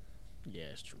here. Yeah,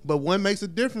 it's true. But one makes a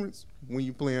difference when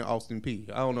you playing Austin P.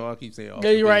 I don't know. I keep saying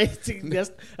Austin. Yeah, you're P. right.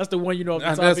 That's the one you know.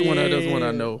 That's one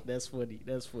I know. That's funny.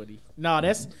 No,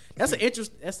 that's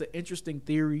an interesting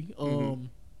theory.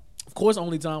 Of course,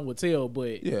 only time will tell.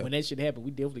 But when that shit happen, we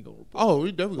definitely gonna report. Oh,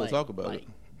 we definitely gonna talk about it.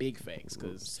 Big facts,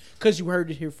 because you heard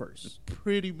it here first.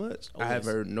 Pretty much. I have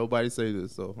heard nobody say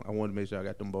this, so I wanted to make sure I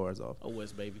got them bars off.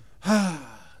 OS, baby.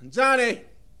 Johnny.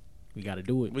 We got to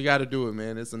do it. We got to do it,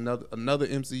 man. It's another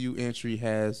MCU entry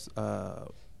has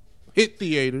hit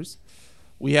theaters.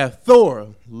 We have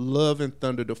Thor: Love and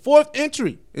Thunder, the 4th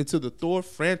entry into the Thor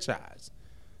franchise.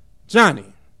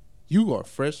 Johnny, you are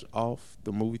fresh off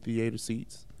the movie theater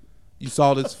seats. You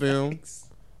saw this film.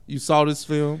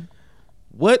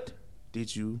 What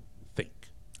did you think?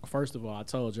 First of all, I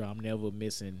told you I'm never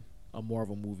missing a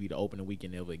Marvel movie to open the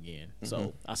weekend ever again. Mm-hmm.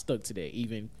 So I stuck to that,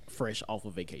 even fresh off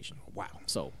of vacation. Wow.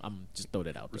 So I'm just throw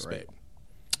that out there. Respect.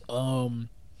 Right?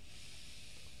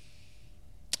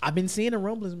 I've been seeing the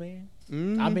rumblings, man.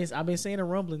 Mm-hmm. I've been seeing the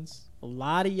rumblings. A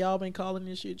lot of y'all been calling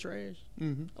this shit trash.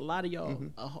 Mm-hmm. A lot of y'all,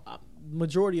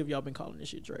 majority of y'all been calling this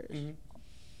shit trash. Mm-hmm.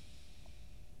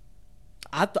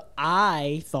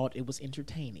 I thought it was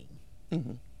entertaining.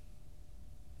 Mm-hmm.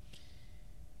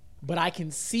 But I can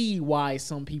see why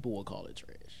some people will call it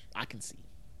trash. I can see.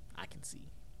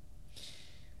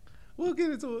 We'll get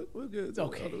into it.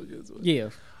 Okay. Yeah.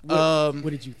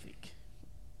 What did you think?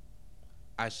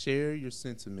 I share your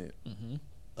sentiment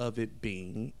of it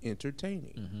being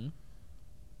entertaining. Mm-hmm.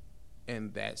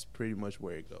 And that's pretty much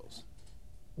where it goes.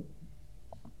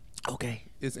 Okay.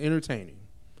 It's entertaining.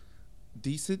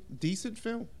 Decent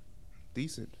film.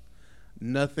 Decent.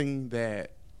 Nothing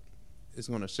that is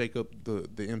going to shake up the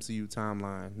MCU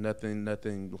timeline.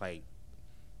 Nothing like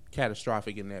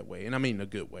catastrophic in that way. And I mean in a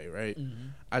good way, right? Mm-hmm.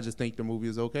 I just think the movie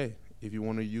is okay. If you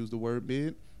want to use the word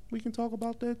mid, we can talk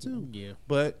about that too. Yeah.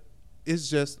 But it's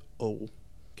just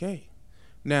okay.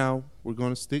 Now, we're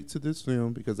going to stick to this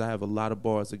film because I have a lot of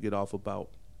bars to get off about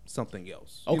something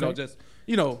else. Okay.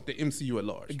 The MCU at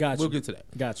large. Got you. We'll get to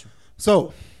that. Got you.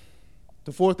 So,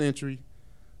 the 4th entry,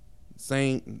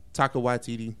 same Taika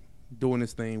Waititi doing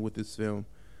his thing with this film.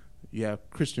 You have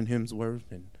Christian Hemsworth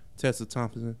and Tessa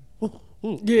Thompson. Look.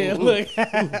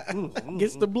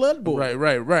 Gets the blood boil.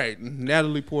 Right.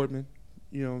 Natalie Portman.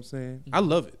 You know what I'm saying? Mm-hmm. I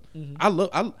love it.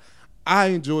 Mm-hmm. I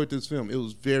enjoyed this film. It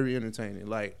was very entertaining.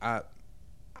 Like, I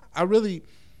really,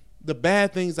 the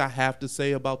bad things I have to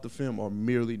say about the film are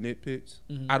merely nitpicks.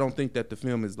 Mm-hmm. I don't think that the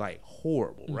film is like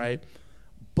horrible, right?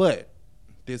 But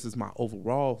this is my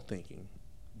overall thinking.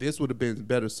 This would have been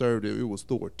better served if it was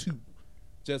Thor 2,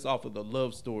 just off of the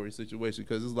love story situation.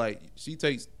 Because it's like she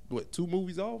takes 2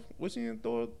 movies off. Was she in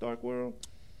Thor: Dark World?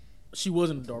 She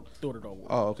wasn't Thor: The Dark World.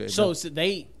 Oh, okay. So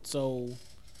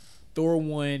Thor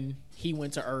 1, he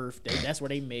went to Earth. That's where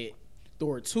they met.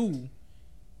 Thor 2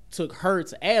 took her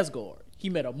to Asgard. He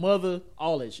met her mother,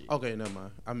 all that shit. Okay, never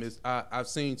mind. I've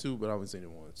seen 2, but I haven't seen it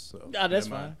once. So that's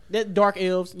fine. That Dark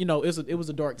Elves, it was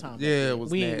a dark time. Yeah, it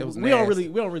was. We don't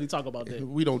really talk about that.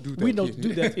 We don't do that. We don't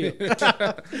do that here.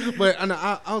 But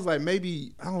I was like,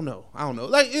 maybe I don't know.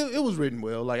 Like it was written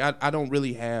well. Like I don't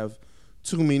really have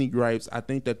too many gripes. I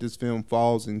think that this film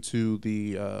falls into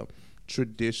the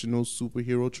traditional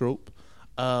superhero trope.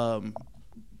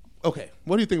 Okay,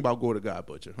 what do you think about Gore the God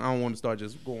Butcher? I don't want to start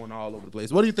just going all over the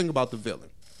place. What do you think about the villain?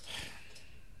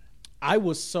 I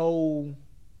was so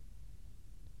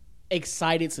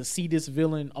excited to see this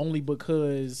villain only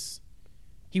because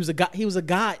he was a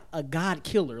god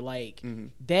killer. Like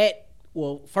that.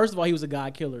 Well, first of all, he was a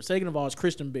god killer. Second of all, it's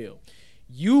Christian Bale.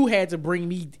 You had to bring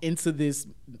me into this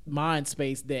mind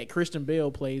space that Christian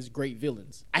Bale plays great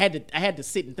villains. I had to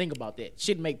sit and think about that.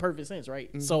 Shouldn't make perfect sense, right?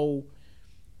 Mm-hmm. So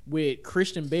with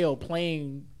Christian Bale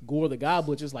playing Gore the God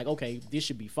Butcher, it's like, okay, this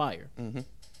should be fire. Mm-hmm.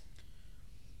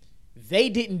 they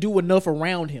didn't do enough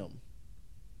around him.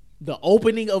 The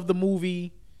opening of the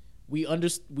movie, we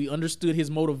understood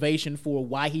his motivation for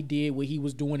why he did what he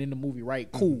was doing in the movie,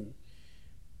 right? Cool.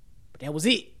 But that was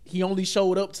it. He only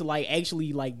showed up to like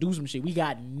actually like do some shit. We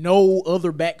got no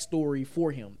other backstory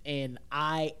for him. And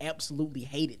I absolutely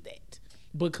hated that.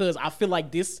 Because I felt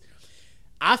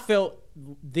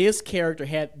this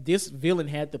villain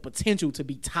had the potential to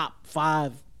be top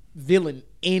 5 villain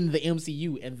in the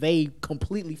MCU, and they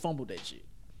completely fumbled that shit.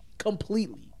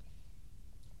 Completely.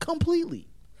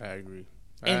 I agree.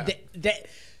 And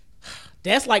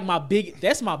that's my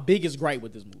biggest gripe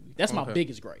with this movie. That's my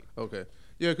biggest gripe. Okay.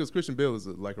 Yeah, because Christian Bale is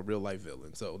like a real life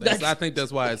villain, so I think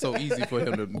that's why it's so easy for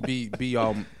him to be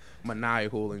all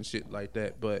maniacal and shit like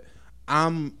that. But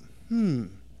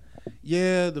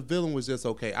yeah, the villain was just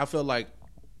okay. I felt like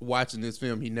watching this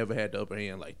film, he never had the upper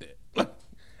hand like that.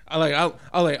 I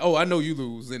I know you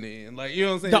lose in the end. Like, you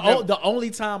know what I'm saying? The only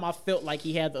time I felt like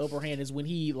he had the upper hand is when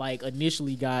he like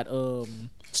initially got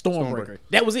Stormbreaker.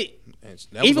 That was it.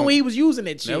 Even when he was using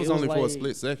that shit, that was only for a like,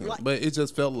 split second, but it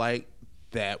just felt like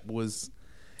that was.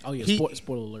 Oh yeah,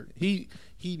 spoiler alert. He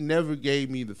never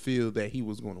gave me the feel that he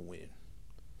was going to win.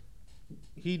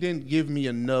 He didn't give me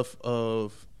enough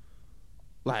of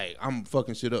like I'm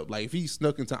fucking shit up. Like if he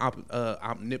snuck into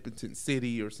Omnipotent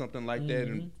City or something like that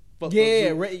and fucked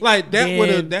up, like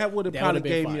that would have probably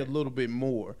gave me a little bit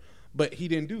more. But he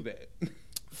didn't do that.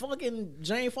 Fucking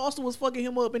Jane Foster was fucking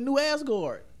him up in New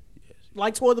Asgard,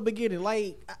 like toward the beginning.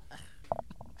 Like,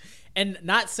 and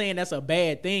not saying that's a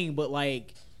bad thing, but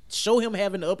like. Show him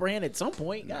having the upper hand at some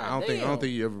point. I don't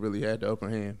think he ever really had the upper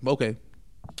hand. Okay.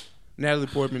 Natalie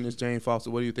Portman is Jane Foster.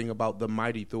 What do you think about the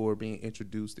mighty Thor being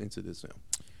introduced into this film?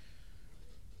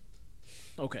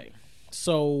 Okay.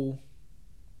 So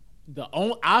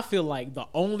I feel like the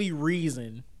only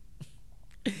reason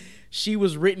she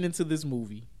was written into this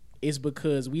movie is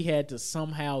because we had to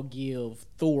somehow give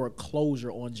Thor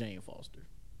closure on Jane Foster.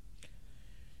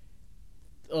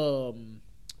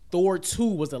 Thor 2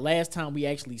 was the last time we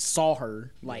actually saw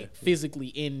her physically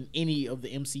in any of the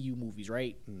MCU movies,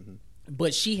 right? Mm-hmm.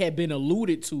 But she had been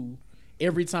alluded to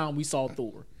every time we saw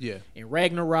Thor. Yeah. In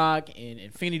Ragnarok, in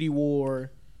Infinity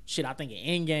War, shit, I think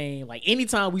in Endgame. Like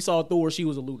anytime we saw Thor, she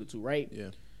was alluded to, right?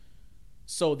 Yeah.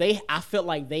 So I felt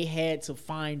like they had to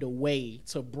find a way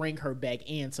to bring her back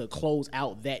in to close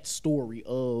out that story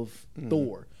of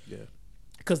Thor. Yeah.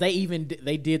 Because they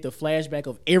did the flashback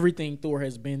of everything Thor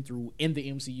has been through in the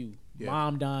MCU. Yeah.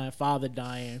 Mom dying, father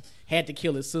dying, had to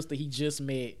kill his sister he just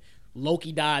met.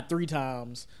 Loki died 3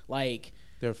 times. Like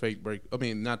their fake break. I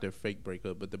mean, not their fake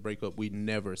breakup, but the breakup we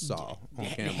never saw on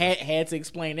camera. Had to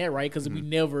explain that, right? Because we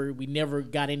never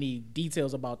got any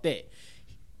details about that.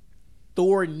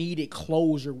 Thor needed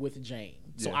closure with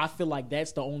Jane, so I feel like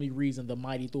that's the only reason the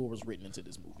Mighty Thor was written into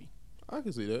this movie. I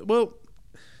can see that. Well.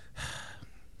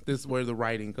 This is where the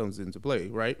writing comes into play,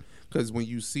 right? Because when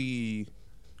you see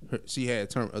she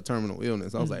had a terminal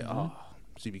illness, I was like, oh,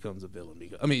 she becomes a villain.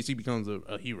 She becomes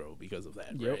a hero because of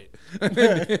that, right?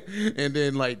 And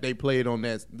then like they played on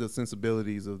the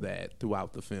sensibilities of that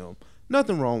throughout the film.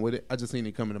 Nothing wrong with it. I just seen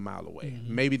it coming a mile away.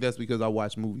 Mm-hmm. Maybe that's because I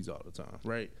watch movies all the time,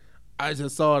 right? I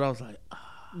just saw it. I was like,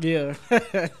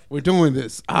 yeah, we're doing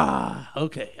this.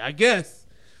 Okay, I guess.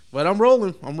 But I'm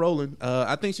rolling.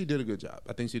 I think she did a good job.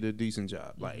 I think she did a decent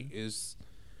job. Like,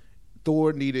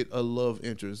 Thor needed a love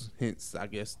interest, hence, I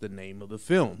guess, the name of the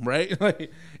film, right?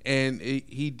 And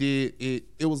he did it.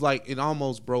 It was like it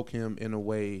almost broke him in a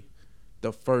way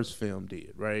the first film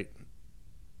did, right?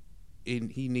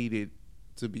 And he needed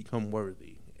to become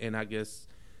worthy. And I guess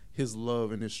his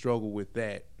love and his struggle with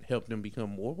that helped him become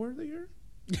more worthier.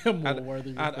 I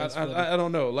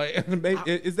don't know. Like,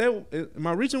 am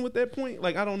I reaching with that point?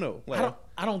 Like, I don't know. Like,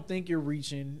 I don't think you're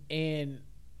reaching. And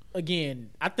again,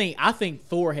 I think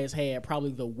Thor has had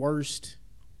probably the worst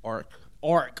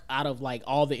arc out of like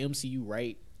all the MCU,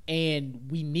 right? And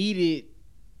we needed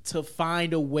to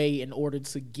find a way in order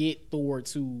to get Thor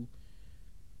to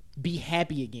be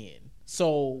happy again.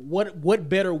 So what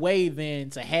better way than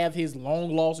to have his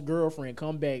long lost girlfriend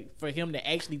come back, for him to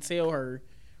actually tell her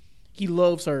he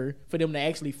loves her, for them to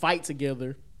actually fight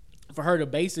together, for her to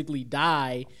basically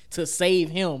die to save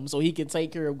him so he can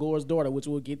take care of Gore's daughter, which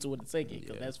we'll get to in a second,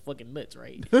 because that's fucking nuts,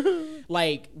 right?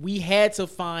 Like, we had to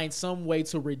find some way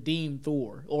to redeem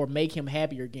Thor or make him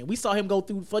happier again. We saw him go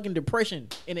through fucking depression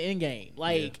in the Endgame.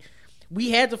 Like, we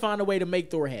had to find a way to make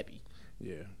Thor happy.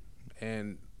 Yeah.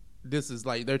 And this is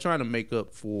like, they're trying to make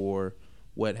up for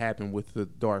what happened with the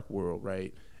Dark World,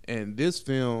 right? And this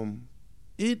film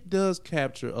it does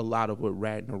capture a lot of what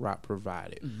Ragnarok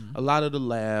provided. A lot of the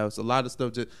laughs, a lot of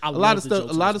stuff. A lot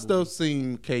of stuff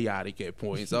seemed chaotic at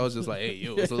points. I was just like, hey,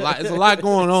 yo, it's a lot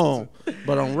going on,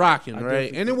 but I'm rocking,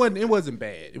 right? And it wasn't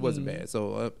bad. It wasn't bad.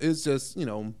 So it's just,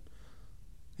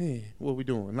 hey, what are we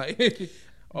doing? Like,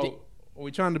 are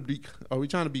we trying to be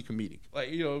comedic? Like,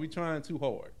 are we trying too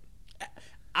hard?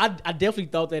 I definitely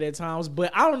thought that at times, but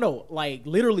I don't know. Like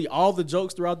literally all the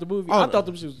jokes throughout the movie, I thought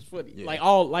them shit was funny. Yeah. Like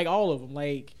all of them.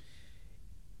 Like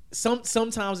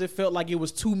sometimes it felt like it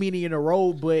was too many in a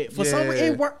row, but for some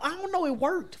reason it worked. I don't know, it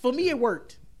worked. For me, it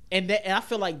worked, and I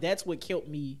feel like that's what kept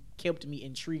me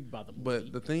intrigued by the movie.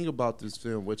 But the thing about this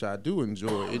film, which I do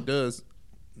enjoy, it does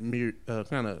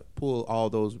kind of pull all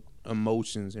those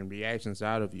emotions and reactions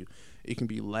out of you. It can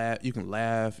be you can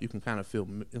laugh, you can kind of feel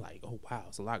like, oh wow,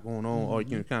 it's a lot going on, or you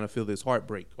can kind of feel this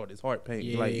heartbreak or this heart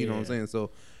pain, like, you know what I'm saying. So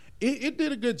it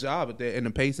did a good job at that, and the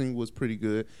pacing was pretty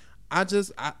good. I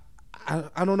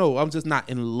don't know, I'm just not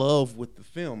in love with the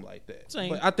film like that. Same.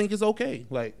 But I think it's okay.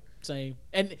 Like, same.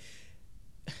 And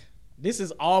this is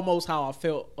almost how I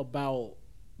felt about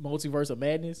Multiverse of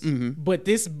Madness, but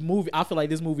this movie, I feel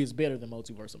like this movie is better than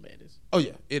Multiverse of Madness. Oh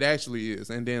yeah, it actually is.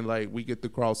 And then like we get the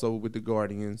crossover with the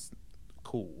Guardians.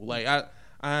 Cool. Like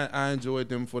I enjoyed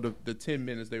them for the 10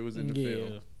 minutes they was in the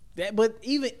film. But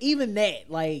even that,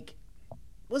 like,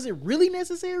 was it really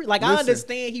necessary? Like, I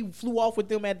understand he flew off with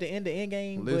them at the end of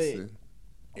Endgame. Listen,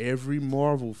 every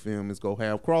Marvel film is gonna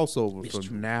have crossover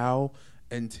from now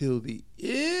until the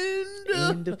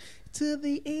end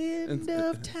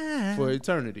of time, for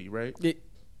eternity, right?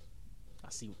 I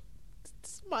see.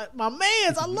 My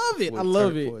man's. I love it. I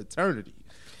love it for eternity.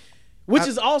 Which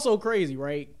is also crazy,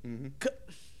 right?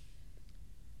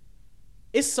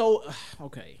 It's so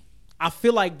okay. I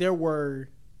feel like there were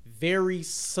very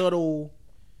subtle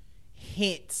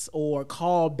hints or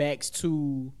callbacks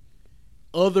to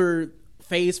other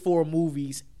Phase 4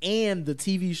 movies and the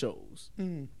TV shows,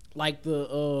 like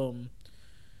the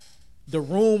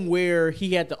room where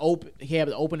he had to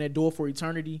open that door for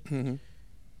eternity.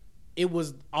 It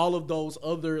was all of those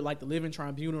other, like the Living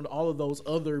Tribunal, all of those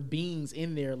other beings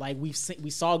in there. Like we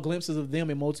saw glimpses of them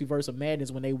in Multiverse of Madness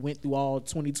when they went through all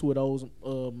 22 of those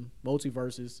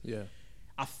multiverses. Yeah,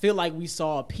 I feel like we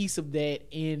saw a piece of that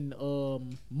in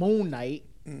Moon Knight,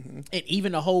 and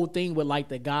even the whole thing with like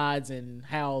the gods and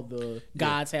how the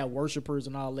gods have worshipers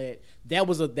and all that. That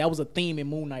was a theme in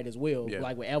Moon Knight as well,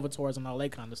 like with avatars and all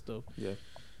that kind of stuff. Yeah,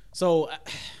 so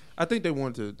I think they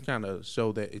wanted to kind of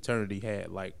show that Eternity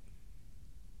had like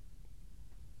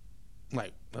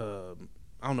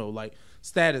I don't know, like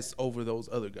status over those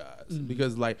other guys,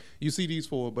 because like you see these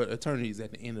four, but Eternity's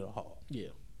at the end of the hall. Yeah.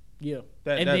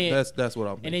 That's what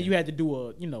I'm thinking. And then you had to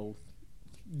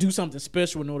do something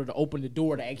special in order to open the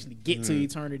door to actually get to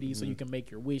Eternity, so you can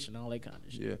make your wish and all that kind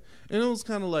of shit. Yeah, and it was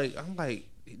kind of like, I'm like,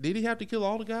 did he have to kill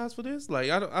all the guys for this? Like,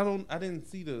 I didn't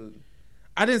see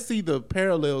the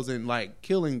parallels in like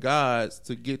killing gods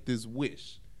to get this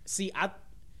wish. See, I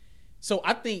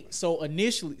think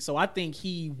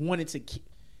he wanted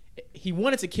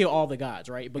to kill all the gods,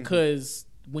 right? Because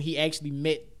when he actually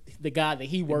met the god that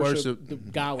he worshipped, the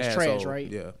guy was trash, right?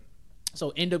 Yeah.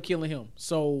 So end up killing him.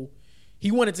 So he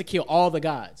wanted to kill all the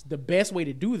gods. The best way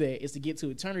to do that is to get to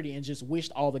Eternity and just wish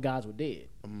all the gods were dead.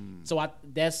 So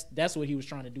that's what he was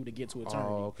trying to do to get to Eternity.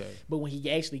 Oh, okay. But when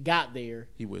he actually got there,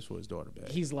 he wished for his daughter back.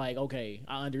 He's like, okay,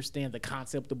 I understand the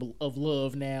concept of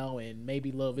love now, and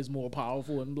maybe love is more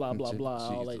powerful and blah blah blah,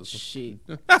 all that shit.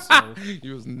 So,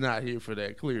 he was not here for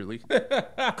that, clearly.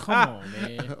 Come on,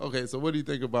 man. Okay, so what do you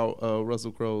think about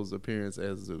Russell Crowe's appearance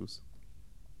as Zeus?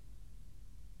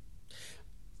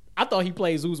 I thought he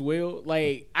played Zeus well.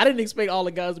 Like, I didn't expect all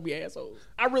the guys to be assholes.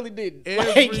 I really didn't.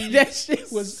 That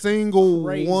shit was single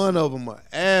crazy. One of them are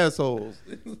assholes.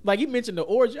 Like, he mentioned the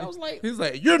orgy. I was like, he's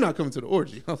like, you're not coming to the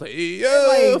orgy. I was like,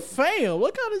 yo, like, fam,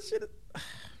 what kind of shit?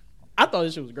 I thought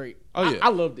this shit was great. Oh yeah, I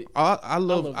loved it. I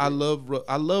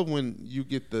love when you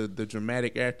get the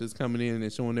dramatic actors coming in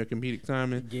and showing their comedic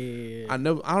timing. Yeah, I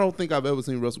don't think I've ever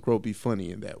seen Russell Crowe be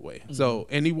funny in that way. So,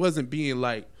 and he wasn't being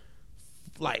like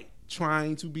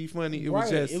trying to be funny. It was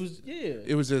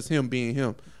just him being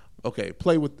him. Okay,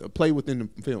 play within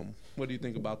the film. What do you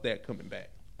think about that coming back?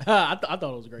 I thought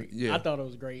it was great. Yeah, I thought it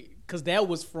was great because that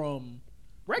was from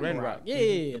Ragnarok.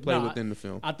 Yeah, play within the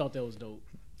film. I thought that was dope.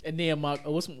 And then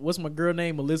what's my girl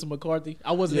name? Melissa McCarthy.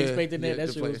 I wasn't expecting that. Yeah,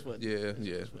 that shit was funny.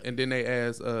 Yeah. And then they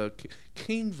asked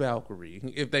King Valkyrie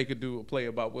if they could do a play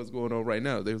about what's going on right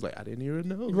now. They was like, I didn't even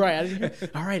know. Right. I didn't hear.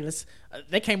 All right, let's.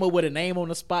 They came up with a name on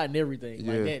the spot and everything.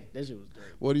 Yeah. Like that shit was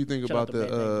great. What do you think about the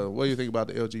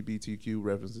LGBTQ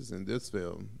references in this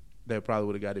film? That probably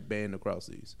would have got it banned across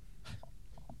these.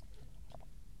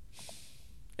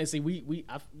 And see, we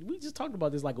just talked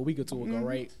about this like a week or two ago,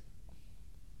 right?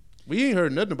 We ain't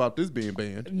heard nothing about this being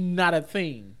banned. Not a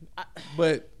thing.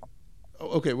 But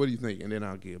okay, what do you think? And then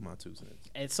I'll give my 2 cents.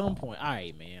 At some point, all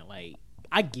right, man. Like,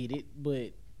 I get it,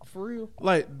 but for real,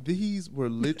 Like, these were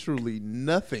literally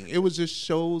nothing. It was just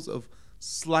shows of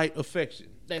slight affection.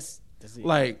 that's it.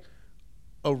 Like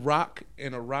a rock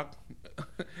and a rock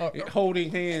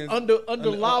holding hands under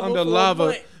lava, under for a lava,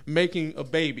 month. making a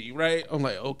baby. Right? I'm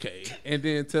like, okay. And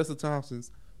then Tessa Thompson's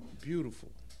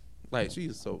beautiful. Like, she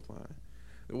is so fine.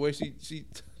 The way she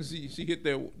hit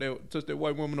that touched that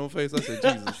white woman on the face, I said,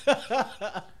 Jesus.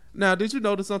 Now, did you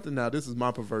notice something? Now, this is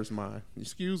my perverse mind.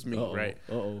 Excuse me, right?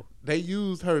 They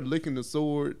used her licking the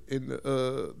sword in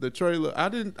the trailer. I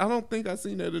don't think I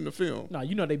seen that in the film. No,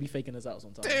 you know they be faking us out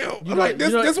sometimes. Damn, you like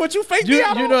this what you fake me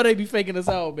out You on? know they be faking us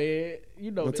out, man.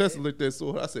 You know When that. Tessa licked that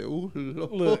sword, I said, "Ooh,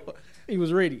 Lord." Look, he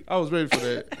was ready. I was ready for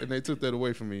that, and they took that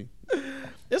away from me.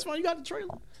 That's why you got the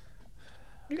trailer.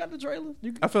 You got the trailer.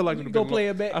 I felt like you it would go have been play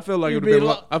lo- it back. I felt like it You'd would have be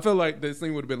been. lo- I felt like that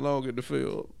scene would have been longer in the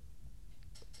film.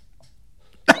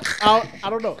 I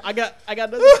don't know. I got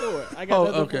nothing for it. I got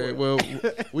nothing okay. for it. Well,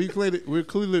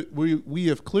 we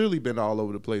have clearly been all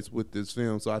over the place with this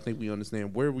film, so I think we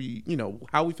understand where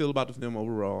how we feel about the film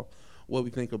overall, what we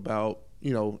think about,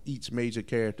 each major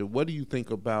character. What do you think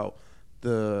about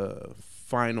the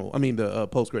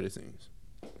post credit scenes?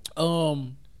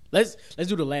 Let's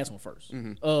do the last one first.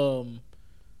 Mm-hmm.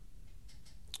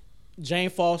 Jane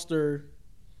Foster,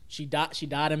 she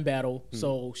died in battle,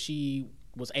 so she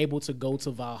was able to go to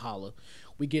Valhalla.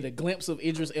 We get a glimpse of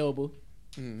Idris Elba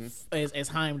as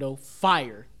Heimdall.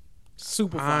 Fire.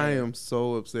 Super fire. I am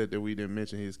so upset that we didn't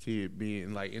mention his kid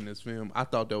being like in this film. I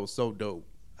thought that was so dope.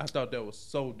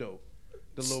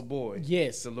 The little boy.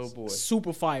 Yes. The little boy.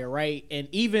 Super fire, right? And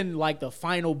even like the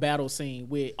final battle scene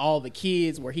with all the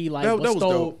kids where he like That was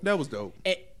bestowed. dope. That was dope.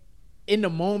 In the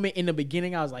moment, in the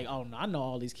beginning, I was like, "Oh no, I know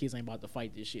all these kids ain't about to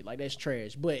fight this shit. Like that's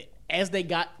trash." But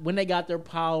when they got their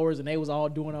powers and they was all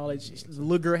doing all that shit, the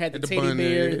little girl had the teddy bunny,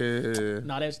 bear. yeah.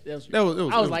 No, that was. It was I was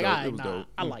dope. like, "All right, It was nah, dope.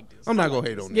 I like this. I'm not I gonna like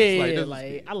hate this. on this. Yeah, Like, yeah, this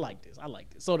like I like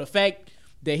this. So the fact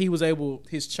that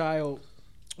his child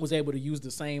was able to use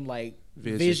the same like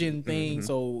vision thing,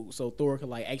 so Thor could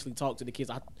like actually talk to the kids.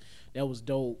 That was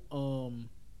dope.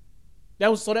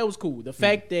 That was cool. The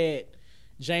fact that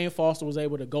Jane Foster was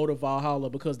able to go to Valhalla,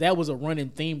 because that was a running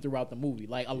theme throughout the movie.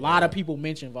 Like a lot of people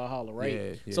mentioned Valhalla,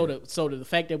 right? Yeah. So the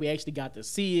fact that we actually got to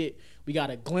see it, we got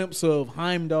a glimpse of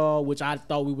Heimdall, which I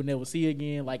thought we would never see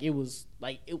again. Like it was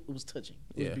touching.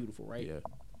 It was beautiful, right? Yeah.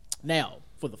 Now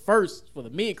for the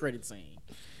mid credit scene,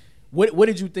 what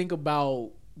did you think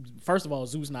about? First of all,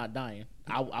 Zeus not dying.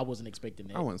 I wasn't expecting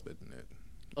that. I wasn't expecting that.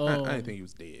 I didn't think he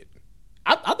was dead.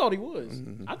 I thought he was.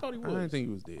 I thought he was. I didn't think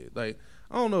he was dead. Like,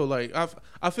 I don't know. Like,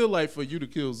 I feel like for you to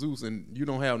kill Zeus and you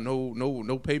don't have no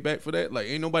payback for that. Like,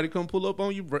 ain't nobody come pull up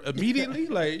on you immediately.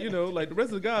 Like, like the rest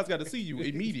of the guys got to see you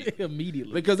immediately.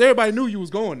 Immediately. Because everybody knew you was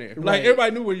going there. Like, Right.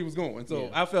 everybody knew where you was going. So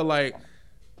I felt like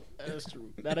That's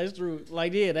true. That's true.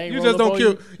 Like, yeah, they ain't you roll just up don't on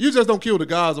kill. you. You just don't kill the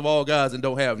gods of all gods and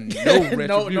don't have no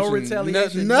retribution, No retaliation,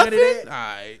 nothing. none of that? All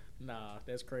right. Nah,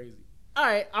 that's crazy. All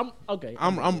right, I'm okay.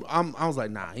 I was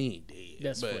like, nah, he ain't dead.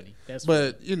 That's funny.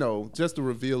 But just the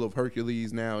reveal of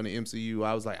Hercules now in the MCU,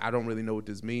 I was like, I don't really know what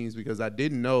this means, because I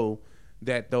didn't know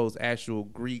that those actual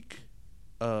Greek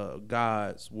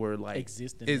gods were like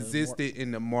existed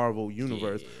in the Marvel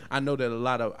universe. Yeah. I know that a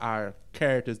lot of our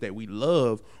characters that we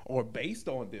love are based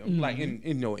on them, like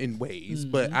in ways.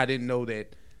 But I didn't know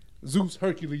that Zeus,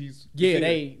 Hercules. Yeah,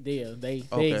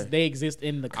 they exist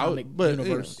in the comic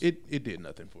universe. It did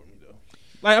nothing for me though.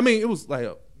 Like, I mean, it was like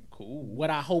cool.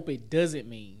 What I hope it doesn't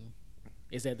mean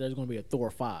is that there's going to be a Thor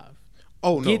 5.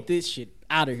 Oh no! Get this shit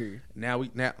out of here. Now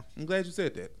I'm glad you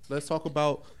said that. Let's talk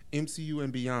about MCU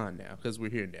and beyond now, because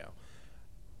we're here now.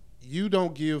 You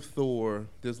don't give Thor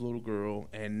this little girl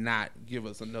and not give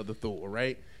us another Thor,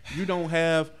 right? You don't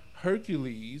have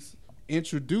Hercules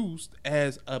introduced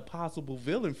as a possible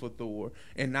villain for Thor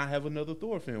and not have another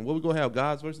Thor film. What, we gonna have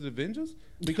Gods versus Avengers?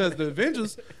 Because the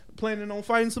Avengers planning on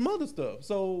fighting some other stuff.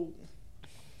 So,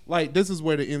 like, this is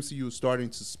where the MCU is starting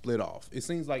to split off. It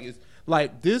seems like it's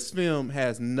like this film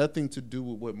has nothing to do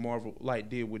with what Marvel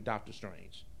did with Doctor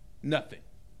Strange. Nothing.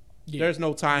 Yeah. There's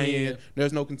no tie-in. Yeah.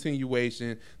 There's no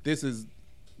continuation.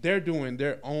 They're doing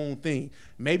their own thing.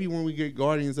 Maybe when we get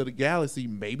Guardians of the Galaxy,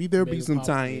 maybe there'll be some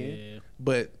tie-in. Yeah.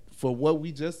 But for what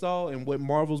we just saw and what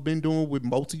Marvel's been doing with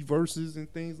multiverses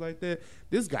and things like that,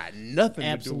 this got nothing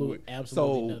to do with. Absolutely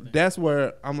So nothing. that's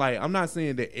where I'm like, I'm not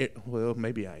saying that. Well,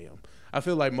 maybe I am. I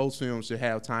feel like most films should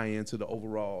have tie-in to the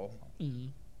overall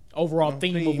overall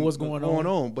theme of what's going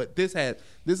on. But this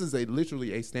is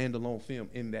literally a standalone film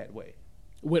in that way,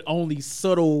 with only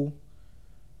subtle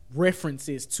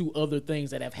references to other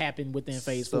things that have happened within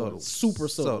Phase 4. Super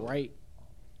subtle, right?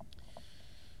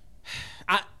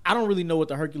 I don't really know what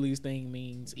the Hercules thing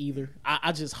means either.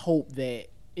 I just hope that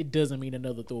it doesn't mean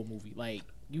another Thor movie. Like,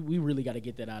 we really got to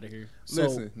get that out of here.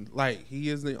 Listen, like, he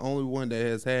is the only one that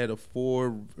has had a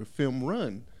 4-film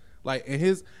run. Like, and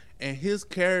his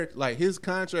character, like, his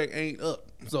contract ain't up.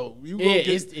 So you it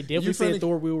definitely said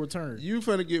Thor will return. You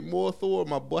finna get more Thor,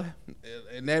 my boy,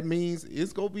 and that means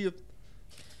it's gonna be a.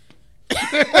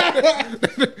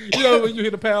 You know, when you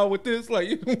hit a pal with this, like,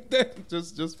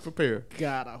 just prepare.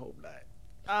 God, I hope not.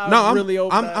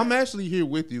 I'm actually here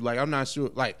with you. Like, I'm not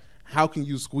sure. Like, how can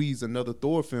you squeeze another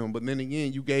Thor film? But then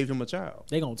again, you gave him a child.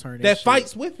 They gonna turn that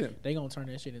fights with him. They gonna turn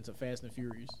that shit into Fast and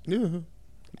Furious. Yeah,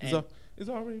 it's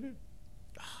already there.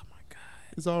 Oh my God,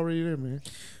 it's already there, man.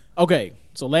 Okay,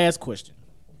 so last question.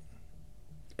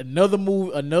 Another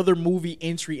movie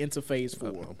entry into Phase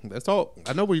 4. That's all.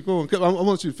 I know where you're going. I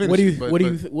want you to finish. What do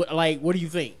you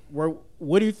think?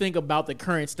 What do you think about the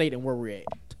current state and where we're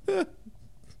at?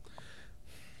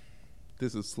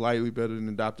 This is slightly better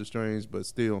than Doctor Strange, but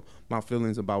still, my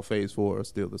feelings about Phase 4 are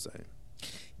still the same.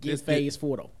 Phase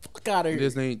 4 though. Fuck out of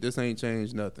here. This ain't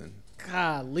changed nothing.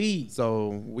 Golly. So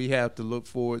we have to look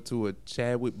forward to a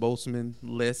Chadwick Boseman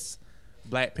less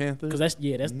Black Panther. Because that's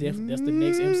the next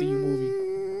MCU movie.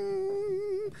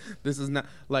 This is not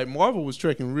like Marvel was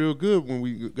trekking real good when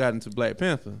we got into Black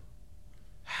Panther.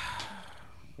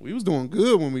 We was doing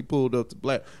good when we pulled up to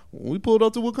When we pulled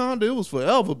up to Wakanda, it was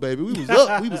forever, baby. We was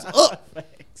up. We was up.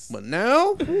 But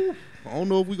now, I don't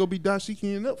know if we gonna be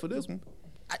dashiki up for this one.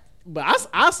 But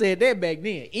I said that back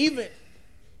then. Even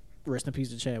rest in peace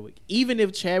to Chadwick. Even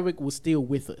if Chadwick was still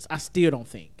with us, I still don't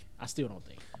think.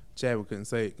 Chadwick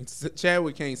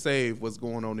can't save what's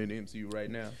going on in the MCU right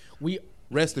now.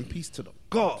 Rest in peace to the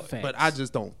God. Facts. But I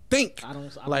just don't think. I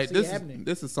don't like see this it happening.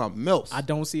 This is something else. I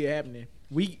don't see it happening.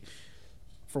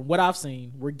 From what I've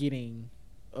seen, we're getting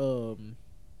Namor,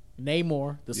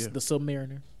 the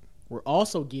Submariner. We're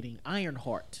also getting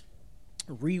Ironheart,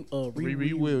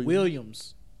 Riri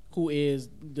Williams, who is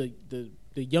the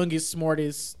youngest,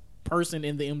 smartest person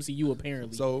in the MCU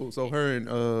apparently. So her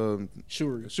and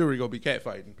Shuri gonna be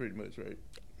catfighting pretty much, right?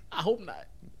 I hope not.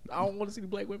 I don't want to see the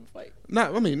black women fight.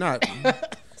 Not.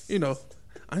 You know,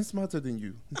 I'm smarter than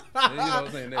you. You know what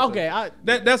I'm saying?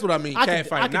 That's what I mean.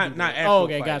 Catfighting, not actual. Oh,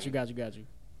 okay, fighting. got you.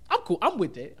 I'm cool. I'm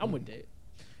with that.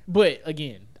 But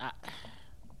again,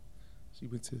 she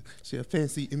had a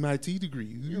fancy MIT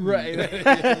degree. Right.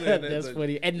 That's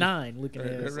funny. At 9, looking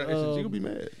at us. Right. She gonna be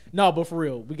mad. No, but for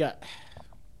real, we got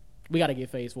to get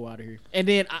Phase 4 out of here. And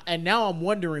then now I'm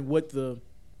wondering what the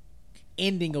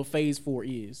ending of Phase 4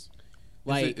 is.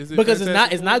 Like, is it because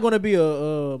it's not going to be a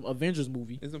Avengers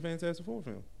movie. It's a Fantastic Four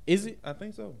film. Is it? I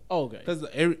think so. Oh, okay. Because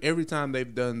every time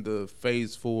they've done the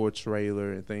Phase 4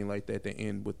 trailer and thing like that, they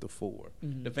end with the 4,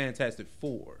 the Fantastic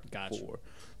Four. Gotcha. 4.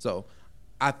 So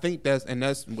I think that's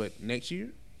what next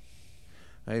year.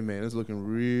 Hey man, it's looking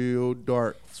real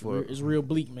dark it's real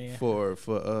bleak, man. For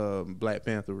Black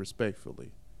Panther,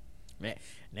 respectfully. Man,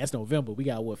 that's November. We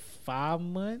got 5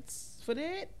 months for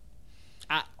that?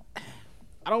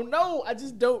 I don't know. I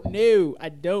just don't know. I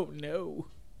don't know.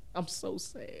 I'm so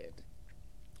sad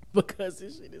because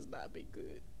this shit has not been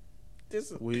good.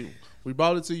 We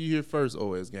brought it to you here first,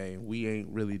 OS Game. We ain't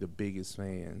really the biggest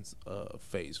fans of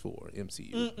Phase 4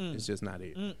 MCU. It's just not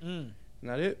it.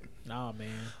 Not it? Nah, man.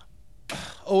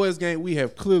 OS Game, we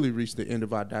have clearly reached the end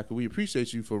of our docket. We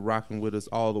appreciate you for rocking with us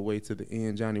all the way to the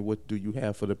end. Johnny, what do you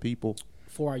have for the people?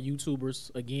 For our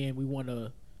YouTubers, again, we want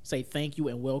to say thank you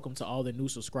and welcome to all the new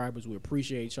subscribers. We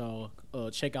appreciate y'all.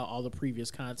 Check out all the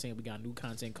previous content. We got new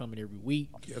content coming every week.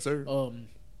 Yes, sir.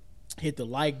 Hit the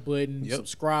like button,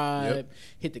 subscribe,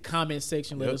 hit the comment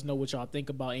section. Let us know what y'all think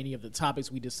about any of the topics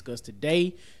we discussed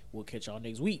today. We'll catch y'all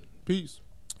next week. Peace.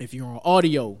 If you're on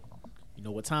audio, you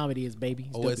know what time it is, baby.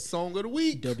 It's Song of the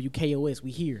Week. WKOS,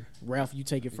 we here. Ralph, you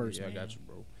take it first, man. I got you,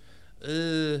 bro.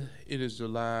 It is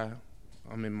July.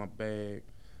 I'm in my bag.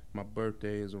 My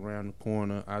birthday is around the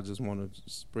corner. I just want to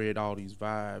spread all these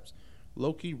vibes.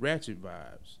 Low-key ratchet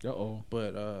vibes. Uh-oh.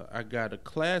 But I got a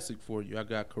classic for you. I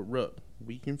got Corrupt.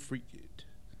 We Can Freak It.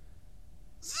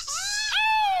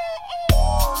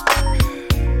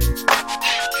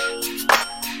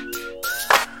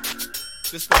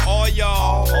 This for all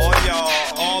y'all,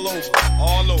 all over.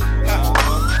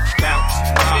 Bounce,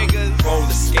 niggas, roller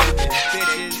skating,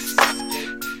 bitches,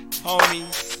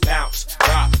 homies, bounce,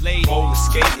 rock. roller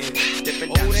skating,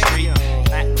 dipping down the street.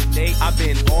 I've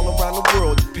been all around the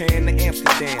world, Japan to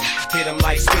Amsterdam. Hit them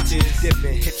like switches,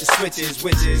 dipping, hit the switches,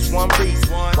 which is one reason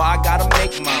why I gotta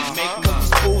make mine. Cause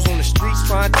these fools on the streets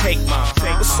trying to take mine.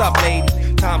 What's up, lady?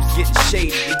 Time's getting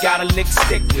shady, you gotta lick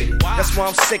stick with it. That's why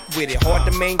I'm sick with it.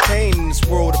 Hard to maintain in this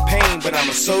world of pain, but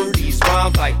I'ma serve these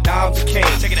rhymes like dimes of cane.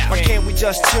 Why can't we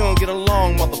just chill and get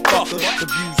along, motherfucker? The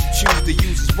views you choose to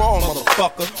use is wrong,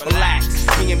 motherfucker. Relax,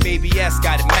 me and Baby S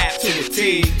got it mapped to a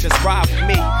T. Just ride with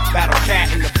me, battle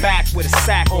cat in the back with a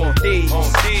sack on D.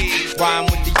 Rhyme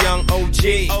with the young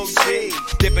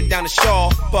OG. Dipping down the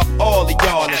shaw, fuck all of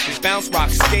y'all. Let's we bounce,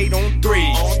 rock, skate on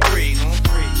threes.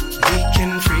 We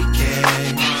can freak it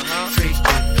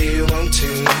if you want to.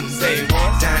 Say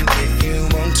what? Dine if you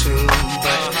want to,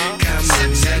 but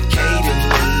communicate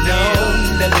and know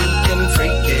that we can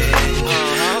freak it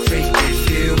if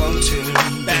you want to.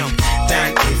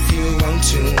 Dine if you want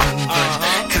to, but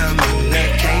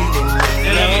communicate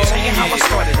and Let me tell you how I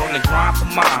started on the grind for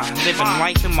mine. Living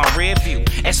life in my rear view.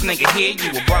 Ass nigga, here you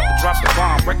about to drop the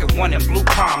bomb. Record one in Blue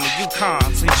Palm, the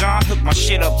Yukon. St. John hooked my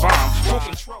shit up bomb. Full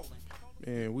control.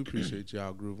 Man, we appreciate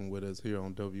y'all grooving with us here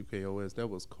on WKOS. That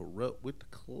was Corrupt with the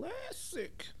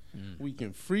classic. We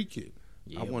can freak it.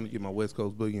 I want to get my West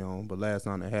Coast boogie on, but last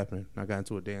time that happened, I got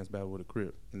into a dance battle with a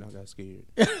Crip, and I got scared.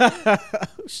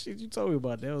 Shit, you told me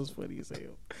about that. That was funny as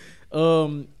hell.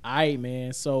 All right,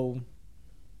 man. So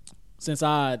since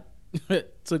I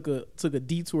took a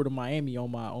detour to Miami on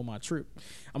my trip,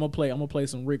 I'm gonna play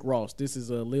some Rick Ross. This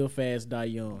is Live Fast, Die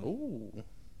Young. Ooh.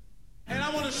 And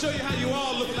I want to show you how you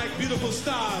all look like beautiful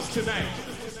stars tonight.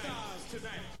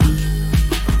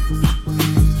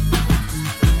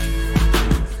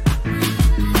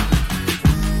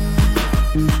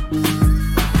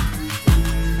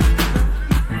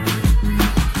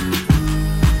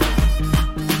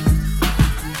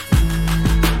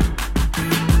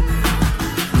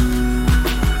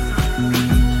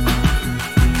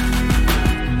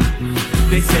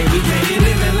 They say we can't be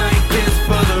living like this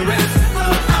for the rest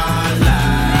of our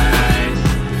lives.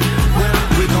 Well,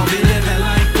 we gon' be living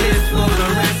like this for the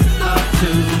rest of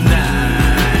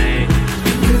tonight.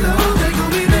 You know they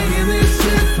gon' be making this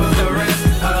shit for the rest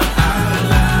of our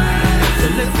lives. So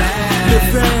live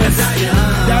fast, and die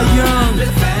young.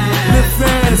 Live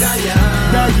fast,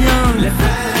 die young. Live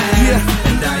fast, Yeah.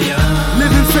 and die young.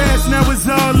 Living fast, now it's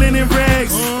all linen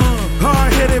rags.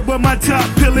 Hard-headed, but my top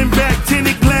peeling back.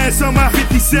 Tinted glass on my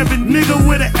 57. Nigga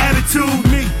with an attitude.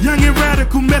 Me, young and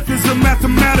radical, methods are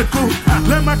mathematical.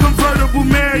 Let my convertible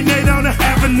marinate on the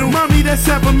avenue. Mommy, that's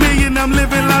 $7 I'm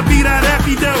living la vida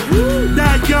happy though.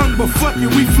 Die young, but fuck it,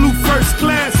 we flew first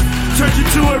class. Turned you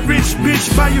to a rich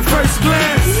bitch by your first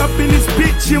glass. Up in this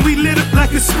bitch and we lit up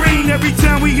like a screen. Every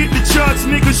time we hit the charts,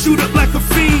 nigga shoot up like a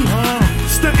fiend.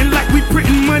 Stunting like we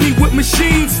printing money with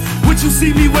machines. What you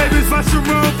see me waving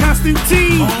Vacheron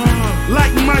Constantine.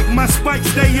 Like Mike, my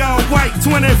spikes, they all white.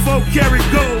 24 karat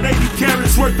gold, 80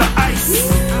 carats worth of ice.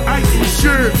 Ice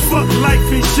insured, fuck life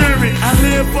insurance. I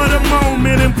live for the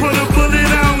moment and put a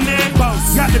bullet on it.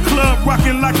 Got the club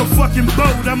rocking like a fucking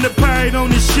boat. I'm the pirate on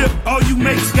the ship, all you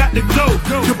mates got to go.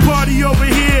 The party over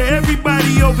here,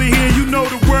 everybody over here. You know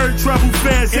the word, travel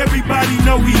fast, everybody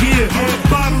know we here. All the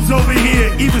bottles over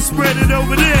here, even spread it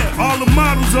over there. All the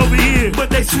models over here, but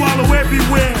they swallow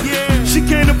everywhere. Yeah. She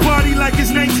came to party like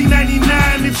it's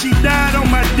 1999. If she died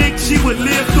on my dick, she would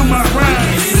live through my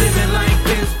rhymes. Living like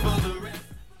this for the rest.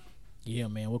 Yeah,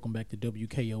 man. Welcome back to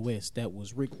WKOS. That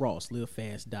was Rick Ross, Live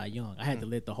Fast, Die Young. I had to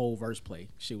let the whole verse play.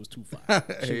 Shit was too fire.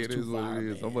 Hey, it is what it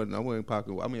is. I wasn't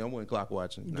clock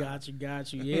watching. Nah.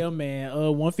 Got you. Yeah, man.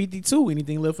 152.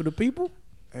 Anything left for the people?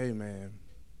 Hey, man.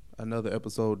 Another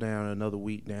episode down, another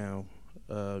week down.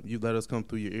 You let us come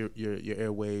through your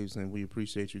airwaves, and we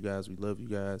appreciate you guys. We love you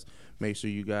guys. Make sure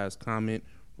you guys comment,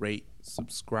 rate,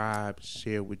 subscribe,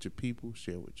 share with your people,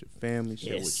 share with your family,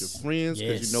 share with your friends.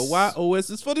 Because you know why? OS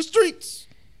is for the streets.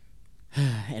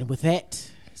 And with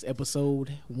that, it's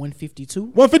episode 152.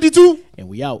 152. And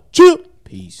we out. Chill.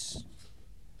 Peace.